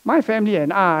 my family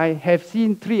and I have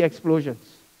seen 3 explosions.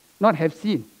 Not have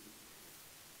seen.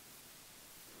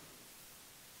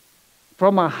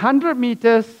 From 100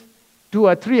 meters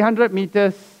to 300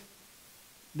 meters,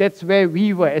 that's where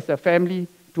we were as a family,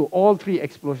 to all 3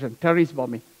 explosions, terrorist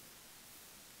bombing.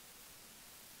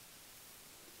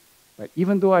 But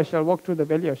even though I shall walk through the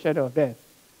valley of shadow of death,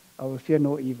 I will fear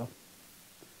no evil.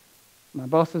 My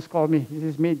bosses called me. He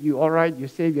says, mate, you all right? You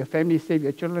save your family, save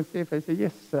your children safe? I said,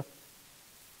 yes, sir.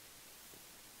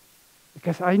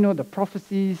 Because I know the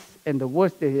prophecies and the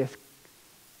words that He has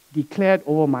declared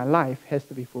over my life has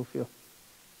to be fulfilled.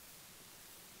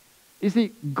 You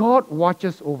see, God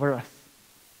watches over us.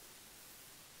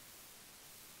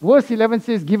 Verse 11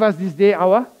 says, give us this day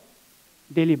our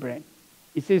daily bread.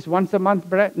 It says once a month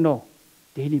bread? No,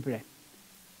 daily bread.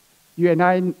 You and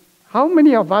I, how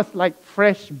many of us like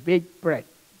fresh baked bread?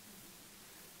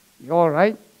 You all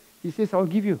right? He says, I'll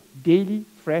give you daily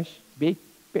fresh baked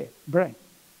bread.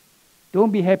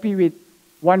 Don't be happy with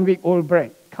 1 week old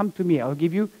bread. Come to me, I'll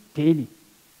give you daily.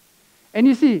 And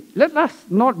you see, let us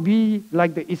not be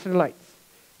like the Israelites.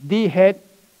 They had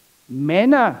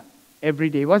manna every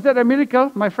day. Was that a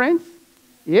miracle, my friends?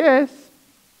 Yes.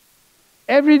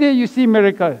 Every day you see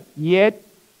miracle. Yet,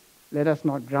 let us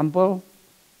not grumble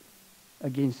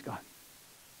against God.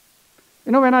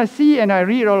 When I see and I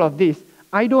read all of this,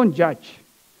 I don't judge.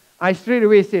 I straight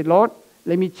away say, Lord,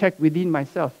 let me check within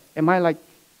myself. Am I like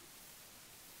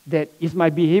that? Is my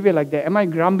behavior like that? Am I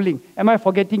grumbling? Am I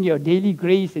forgetting your daily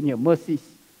grace and your mercies?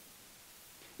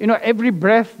 Every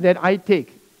breath that I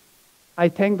take, I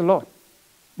thank the Lord.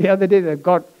 The other day that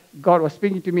God was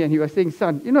speaking to me and He was saying,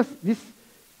 son, these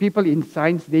people in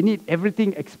science, they need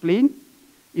everything explained.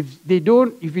 If they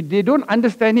don't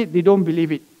understand it, they don't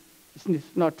believe it.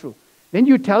 It's not true. Then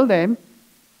you tell them,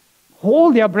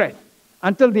 hold their breath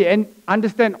until they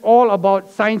understand all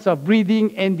about science of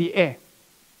breathing and the air.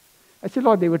 I said,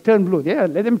 Lord, they will turn blue. Yeah,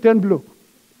 let them turn blue.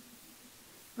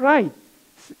 Right.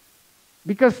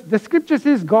 Because the scripture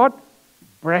says God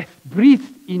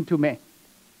breathed into man.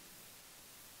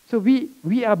 So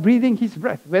we are breathing His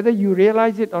breath, whether you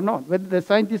realize it or not, whether the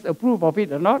scientists approve of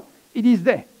it or not, it is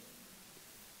there.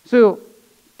 So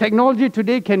technology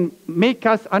today can make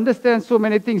us understand so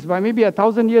many things, but maybe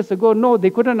 1,000 years ago, no, they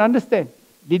couldn't understand.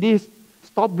 Did they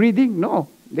stop breathing? No,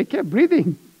 they kept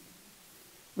breathing.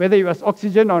 Whether it was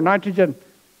oxygen or nitrogen.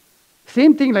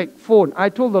 Same thing like phone. I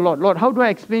told the Lord, how do I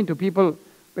explain to people,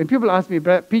 when people ask me,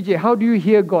 PJ, how do you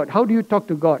hear God? How do you talk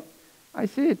to God? I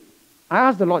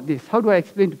asked the Lord this, how do I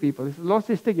explain to people? The Lord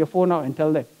says, take your phone out and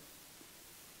tell them.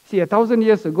 See, 1,000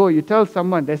 years ago, you tell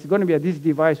someone there's going to be this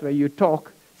device where you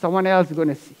talk, someone else is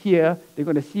going to hear, they're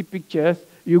going to see pictures,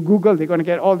 you Google, they're going to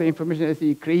get all the information, they say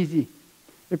you're crazy.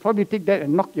 They probably take that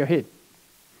and knock your head.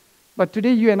 But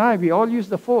today, you and I, we all use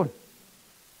the phone.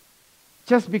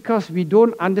 Just because we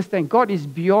don't understand, God is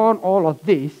beyond all of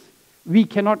this, we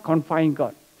cannot confine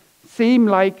God. Same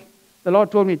like the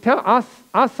Lord told me, ask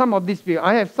some of these people.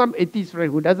 I have some atheist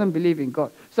friend who doesn't believe in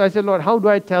God. So I said, Lord, how do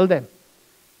I tell them?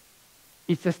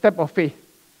 It's a step of faith.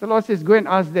 The Lord says, go and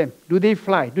ask them, do they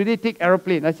fly? Do they take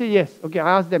aeroplane? I say, yes. Okay,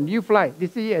 I ask them, do you fly? They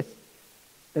say, yes.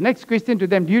 The next question to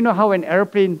them, do you know how an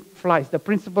aeroplane flies? The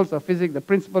principles of physics, the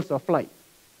principles of flight.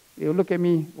 They will look at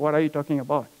me, what are you talking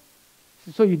about?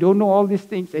 So you don't know all these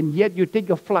things, and yet you take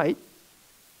a flight.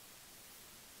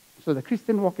 So the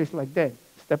Christian walk is like that,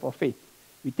 step of faith.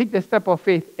 We take the step of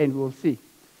faith and we'll see.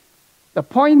 The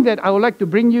point that I would like to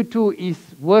bring you to is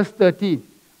verse 13.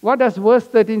 What does verse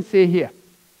 13 say here?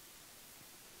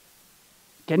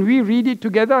 Can we read it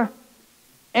together?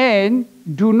 And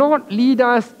do not lead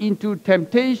us into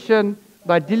temptation,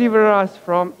 but deliver us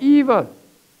from evil.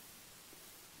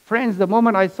 Friends, the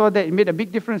moment I saw that, it made a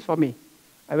big difference for me.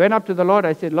 I went up to the Lord.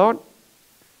 I said, Lord,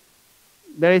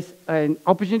 there is an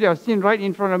opportunity I've seen right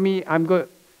in front of me.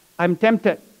 I'm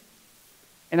tempted.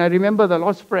 And I remember the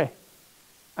Lord's Prayer.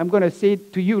 I'm going to say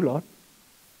it to you, Lord.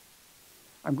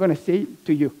 I'm going to say it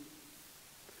to you.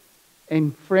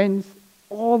 And friends,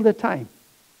 all the time,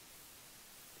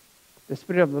 the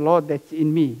Spirit of the Lord that's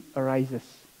in me arises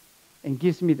and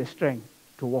gives me the strength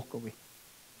to walk away.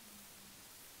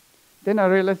 Then I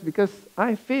realized because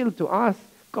I failed to ask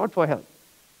God for help.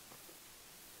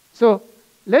 So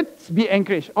let's be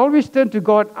encouraged. Always turn to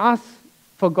God, ask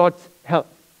for God's help.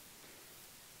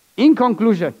 In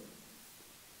conclusion,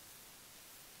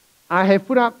 I have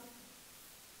put up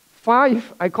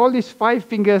I call this 5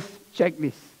 fingers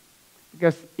checklist,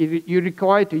 because you're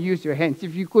required to use your hands.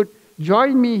 If you could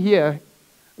join me here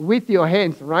with your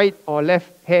hands, right or left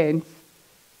hands.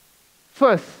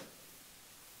 First,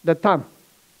 the thumb.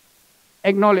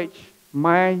 Acknowledge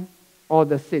my or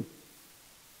the sin.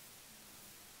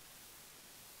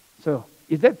 So,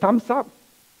 is that thumbs up?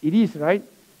 It is, right?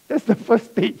 That's the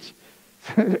first stage.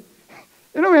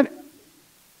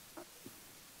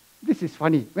 This is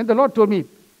funny. When the Lord told me,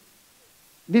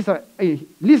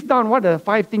 list down what are the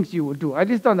 5 things you will do. I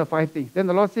list down the 5 things. Then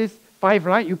the Lord says, 5,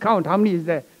 right? You count. How many is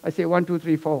there? I say 1, 2,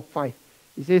 3, 4, 5.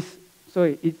 He says, so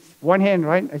it's one hand,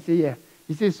 right? I say, yeah.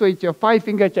 He says, so it's your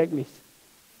 5-finger checklist.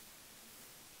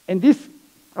 And this,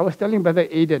 I was telling Brother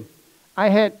Aiden,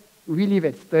 we live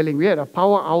at Sterling. We had a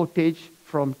power outage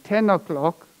from 10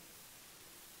 o'clock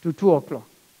to 2 o'clock.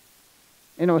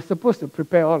 And I was supposed to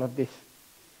prepare all of this.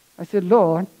 I said,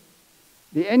 Lord,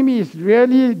 the enemy is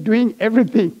really doing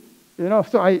everything.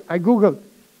 So I Googled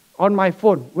on my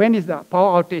phone, when is the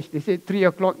power outage? They said 3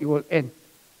 o'clock it will end.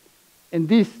 And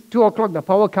this 2 o'clock the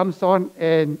power comes on,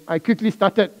 and I quickly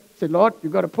started. I said, Lord,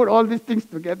 you've got to put all these things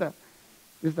together.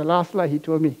 This is the last slide he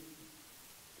told me.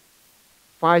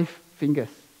 5 fingers.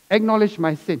 Acknowledge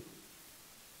my sin.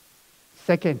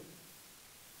 Second,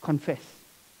 confess.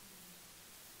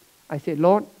 I said,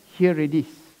 Lord, here it is.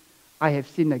 I have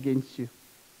sinned against you.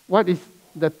 What is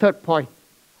the third point?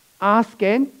 Ask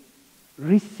and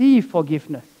receive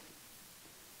forgiveness.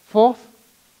 Fourth,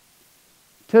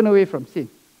 turn away from sin.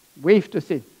 Wave to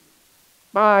sin.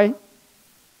 Bye.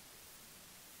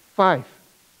 5,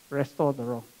 restore the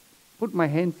wrong. Put my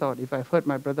hands out if I've hurt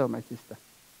my brother or my sister.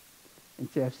 And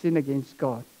say, I've sinned against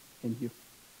God and you.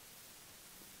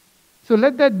 So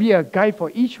let that be a guide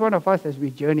for each one of us as we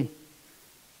journey.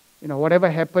 Whatever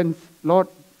happens, Lord,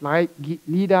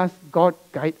 lead us, God,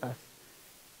 guide us.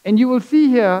 And you will see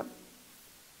here,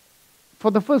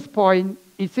 for the first point,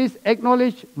 it says,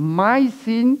 acknowledge my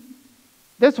sin.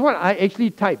 That's what I actually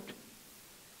typed.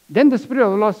 Then the Spirit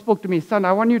of the Lord spoke to me, son,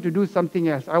 I want you to do something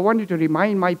else. I want you to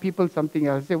remind my people something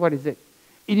else. I said, what is it?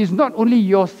 It is not only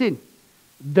your sin,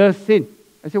 the sin.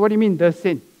 I said, what do you mean, the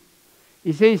sin?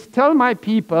 He says, tell my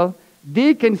people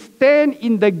they can stand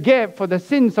in the gap for the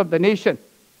sins of the nation,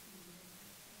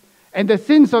 and the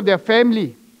sins of their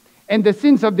family, and the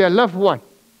sins of their loved one.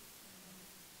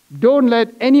 Don't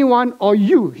let anyone or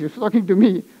you, you're talking to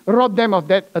me, rob them of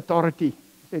that authority.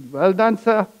 I said, well done,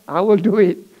 sir. I will do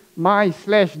it.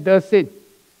 The sin.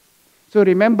 So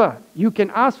remember, you can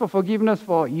ask for forgiveness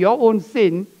for your own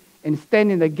sin and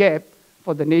stand in the gap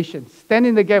for the nation. Stand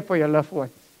in the gap for your loved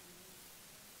ones.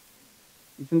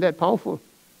 Isn't that powerful?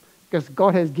 Because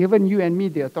God has given you and me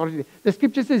the authority. The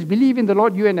scripture says, believe in the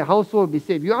Lord, you and the household will be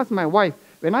saved. You ask my wife,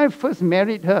 when I first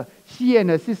married her, she and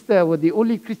her sister were the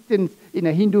only Christians in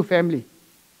a Hindu family.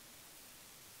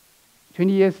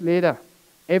 20 years later,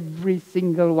 every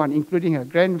single one, including her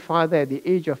grandfather at the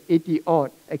age of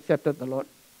 80-odd, accepted the Lord.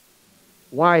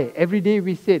 Why? Every day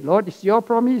we said, Lord, it's your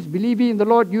promise. Believe in the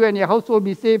Lord, you and your household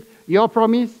will be saved. Your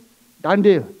promise, done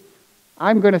deal.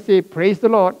 I'm going to say, praise the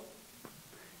Lord.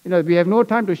 We have no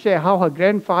time to share how her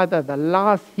grandfather, the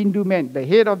last Hindu man, the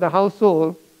head of the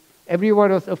household,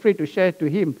 everyone was afraid to share it to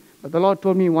him. But the Lord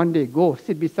told me one day, go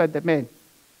sit beside the man.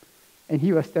 And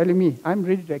he was telling me, I'm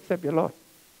ready to accept your Lord.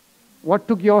 What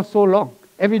took you all so long?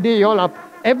 Every day you all up.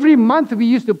 Every month we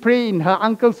used to pray in her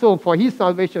uncle's home for his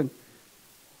salvation.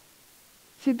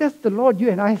 See, that's the Lord you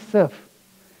and I serve.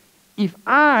 If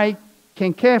I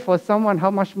can care for someone,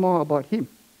 how much more about Him,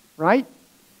 right?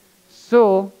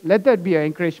 So let that be an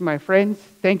encouragement, my friends.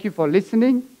 Thank you for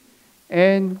listening.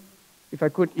 And if I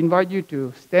could invite you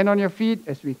to stand on your feet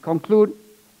as we conclude.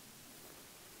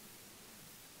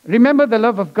 Remember the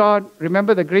love of God.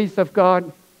 Remember the grace of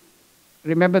God.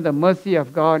 Remember the mercy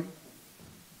of God.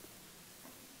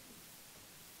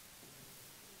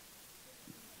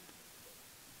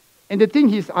 And the thing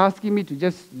He's asking me to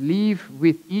just leave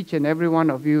with each and every one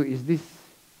of you is this.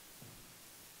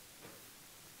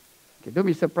 Okay, don't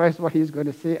be surprised what He's going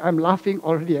to say. I'm laughing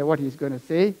already at what He's going to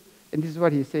say. And this is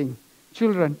what He's saying.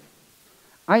 Children,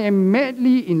 I am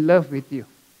madly in love with you.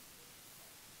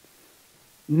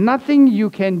 Nothing you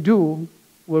can do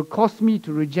will cause me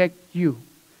to reject you.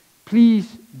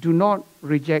 Please do not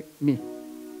reject me.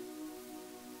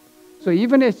 So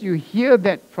even as you hear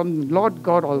that from Lord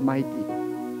God Almighty,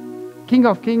 King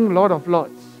of Kings, Lord of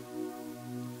Lords,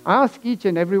 I ask each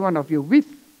and every one of you with,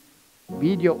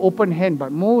 be it your open hand,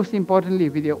 but most importantly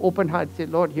with your open heart, say,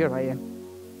 Lord, here I am.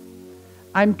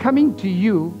 I'm coming to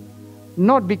you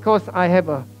not because I have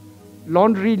a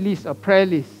laundry list, a prayer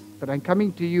list, but I'm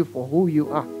coming to you for who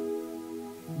you are.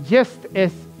 Just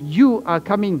as you are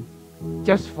coming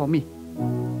just for me.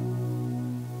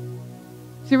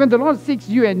 See, when the Lord seeks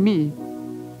you and me,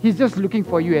 He's just looking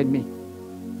for you and me.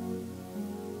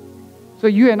 So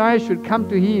you and I should come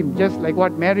to Him just like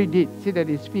what Mary did. Sit at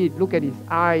His feet, look at His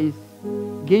eyes,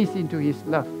 gaze into His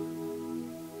love.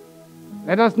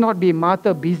 Let us not be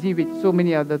Martha, busy with so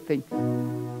many other things.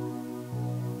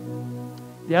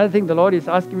 The other thing the Lord is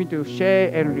asking me to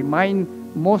share and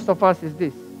remind most of us is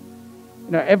this.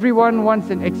 You know, everyone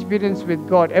wants an experience with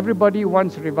God. Everybody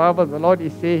wants revival. The Lord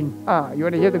is saying, you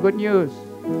want to hear the good news?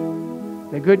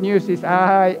 The good news is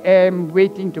I am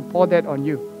waiting to pour that on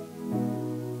you.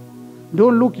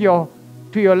 Don't look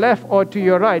to your left or to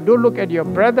your right. Don't look at your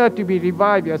brother to be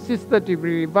revived, your sister to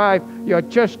be revived, your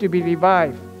church to be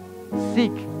revived.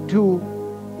 Seek to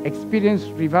experience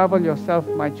revival yourself,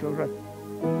 my children.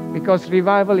 Because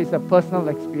revival is a personal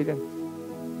experience.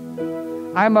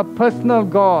 I'm a personal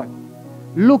God.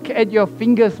 Look at your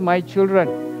fingers, my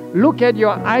children. Look at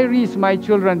your iris, my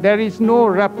children. There is no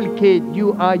replicate.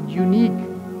 You are unique.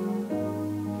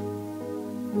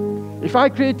 If I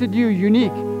created you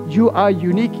unique, you are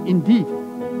unique indeed.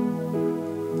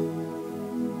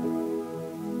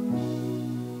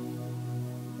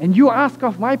 And you ask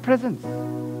of my presence.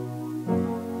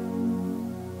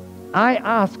 I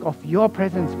ask of your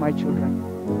presence, my children.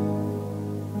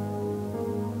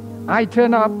 I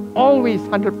turn up always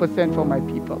 100% for my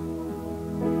people.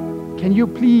 Can you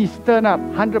please turn up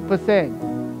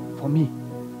 100% for me?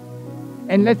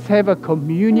 And let's have a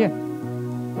communion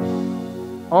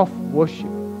of worship.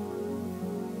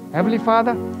 Heavenly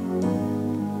Father,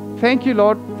 thank you,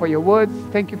 Lord, for your words.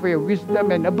 Thank you for your wisdom.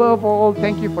 And above all,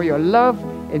 thank you for your love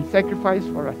and sacrifice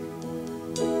for us.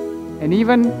 And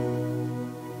even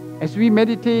as we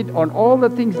meditate on all the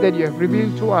things that you have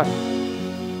revealed to us,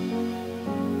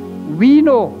 we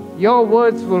know your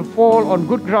words will fall on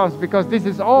good grounds, because this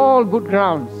is all good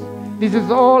grounds. This is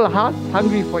all hearts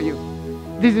hungry for you.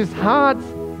 This is hearts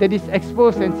that is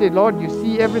exposed and say, Lord, you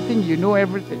see everything, you know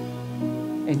everything.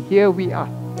 And here we are.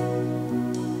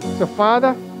 So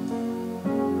Father,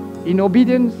 in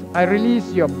obedience, I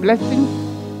release your blessings.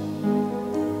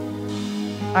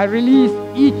 I release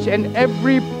each and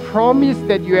every promise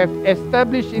that you have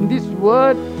established in this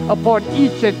word upon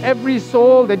each and every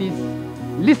soul that is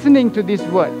listening to this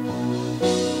word.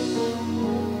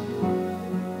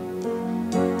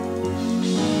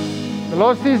 The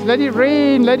Lord says, let it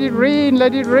rain, let it rain,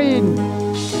 let it rain.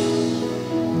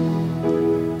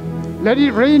 Let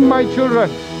it rain, my children.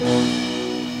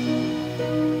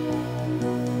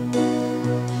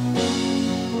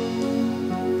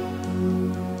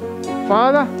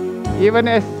 Father, even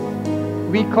as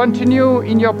we continue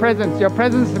in your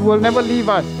presence will never leave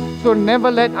us. So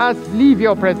never let us leave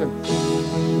your presence.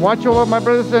 Watch over my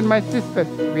brothers and my sisters.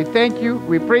 We thank you,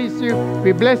 we praise you,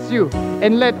 we bless you.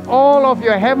 And let all of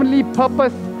your heavenly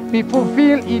purpose be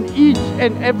fulfilled in each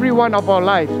and every one of our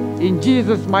lives. In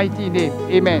Jesus' mighty name,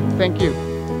 amen. Thank you.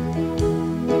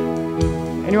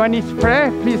 Anyone needs prayer,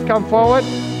 please come forward.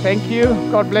 Thank you.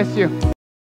 God bless you.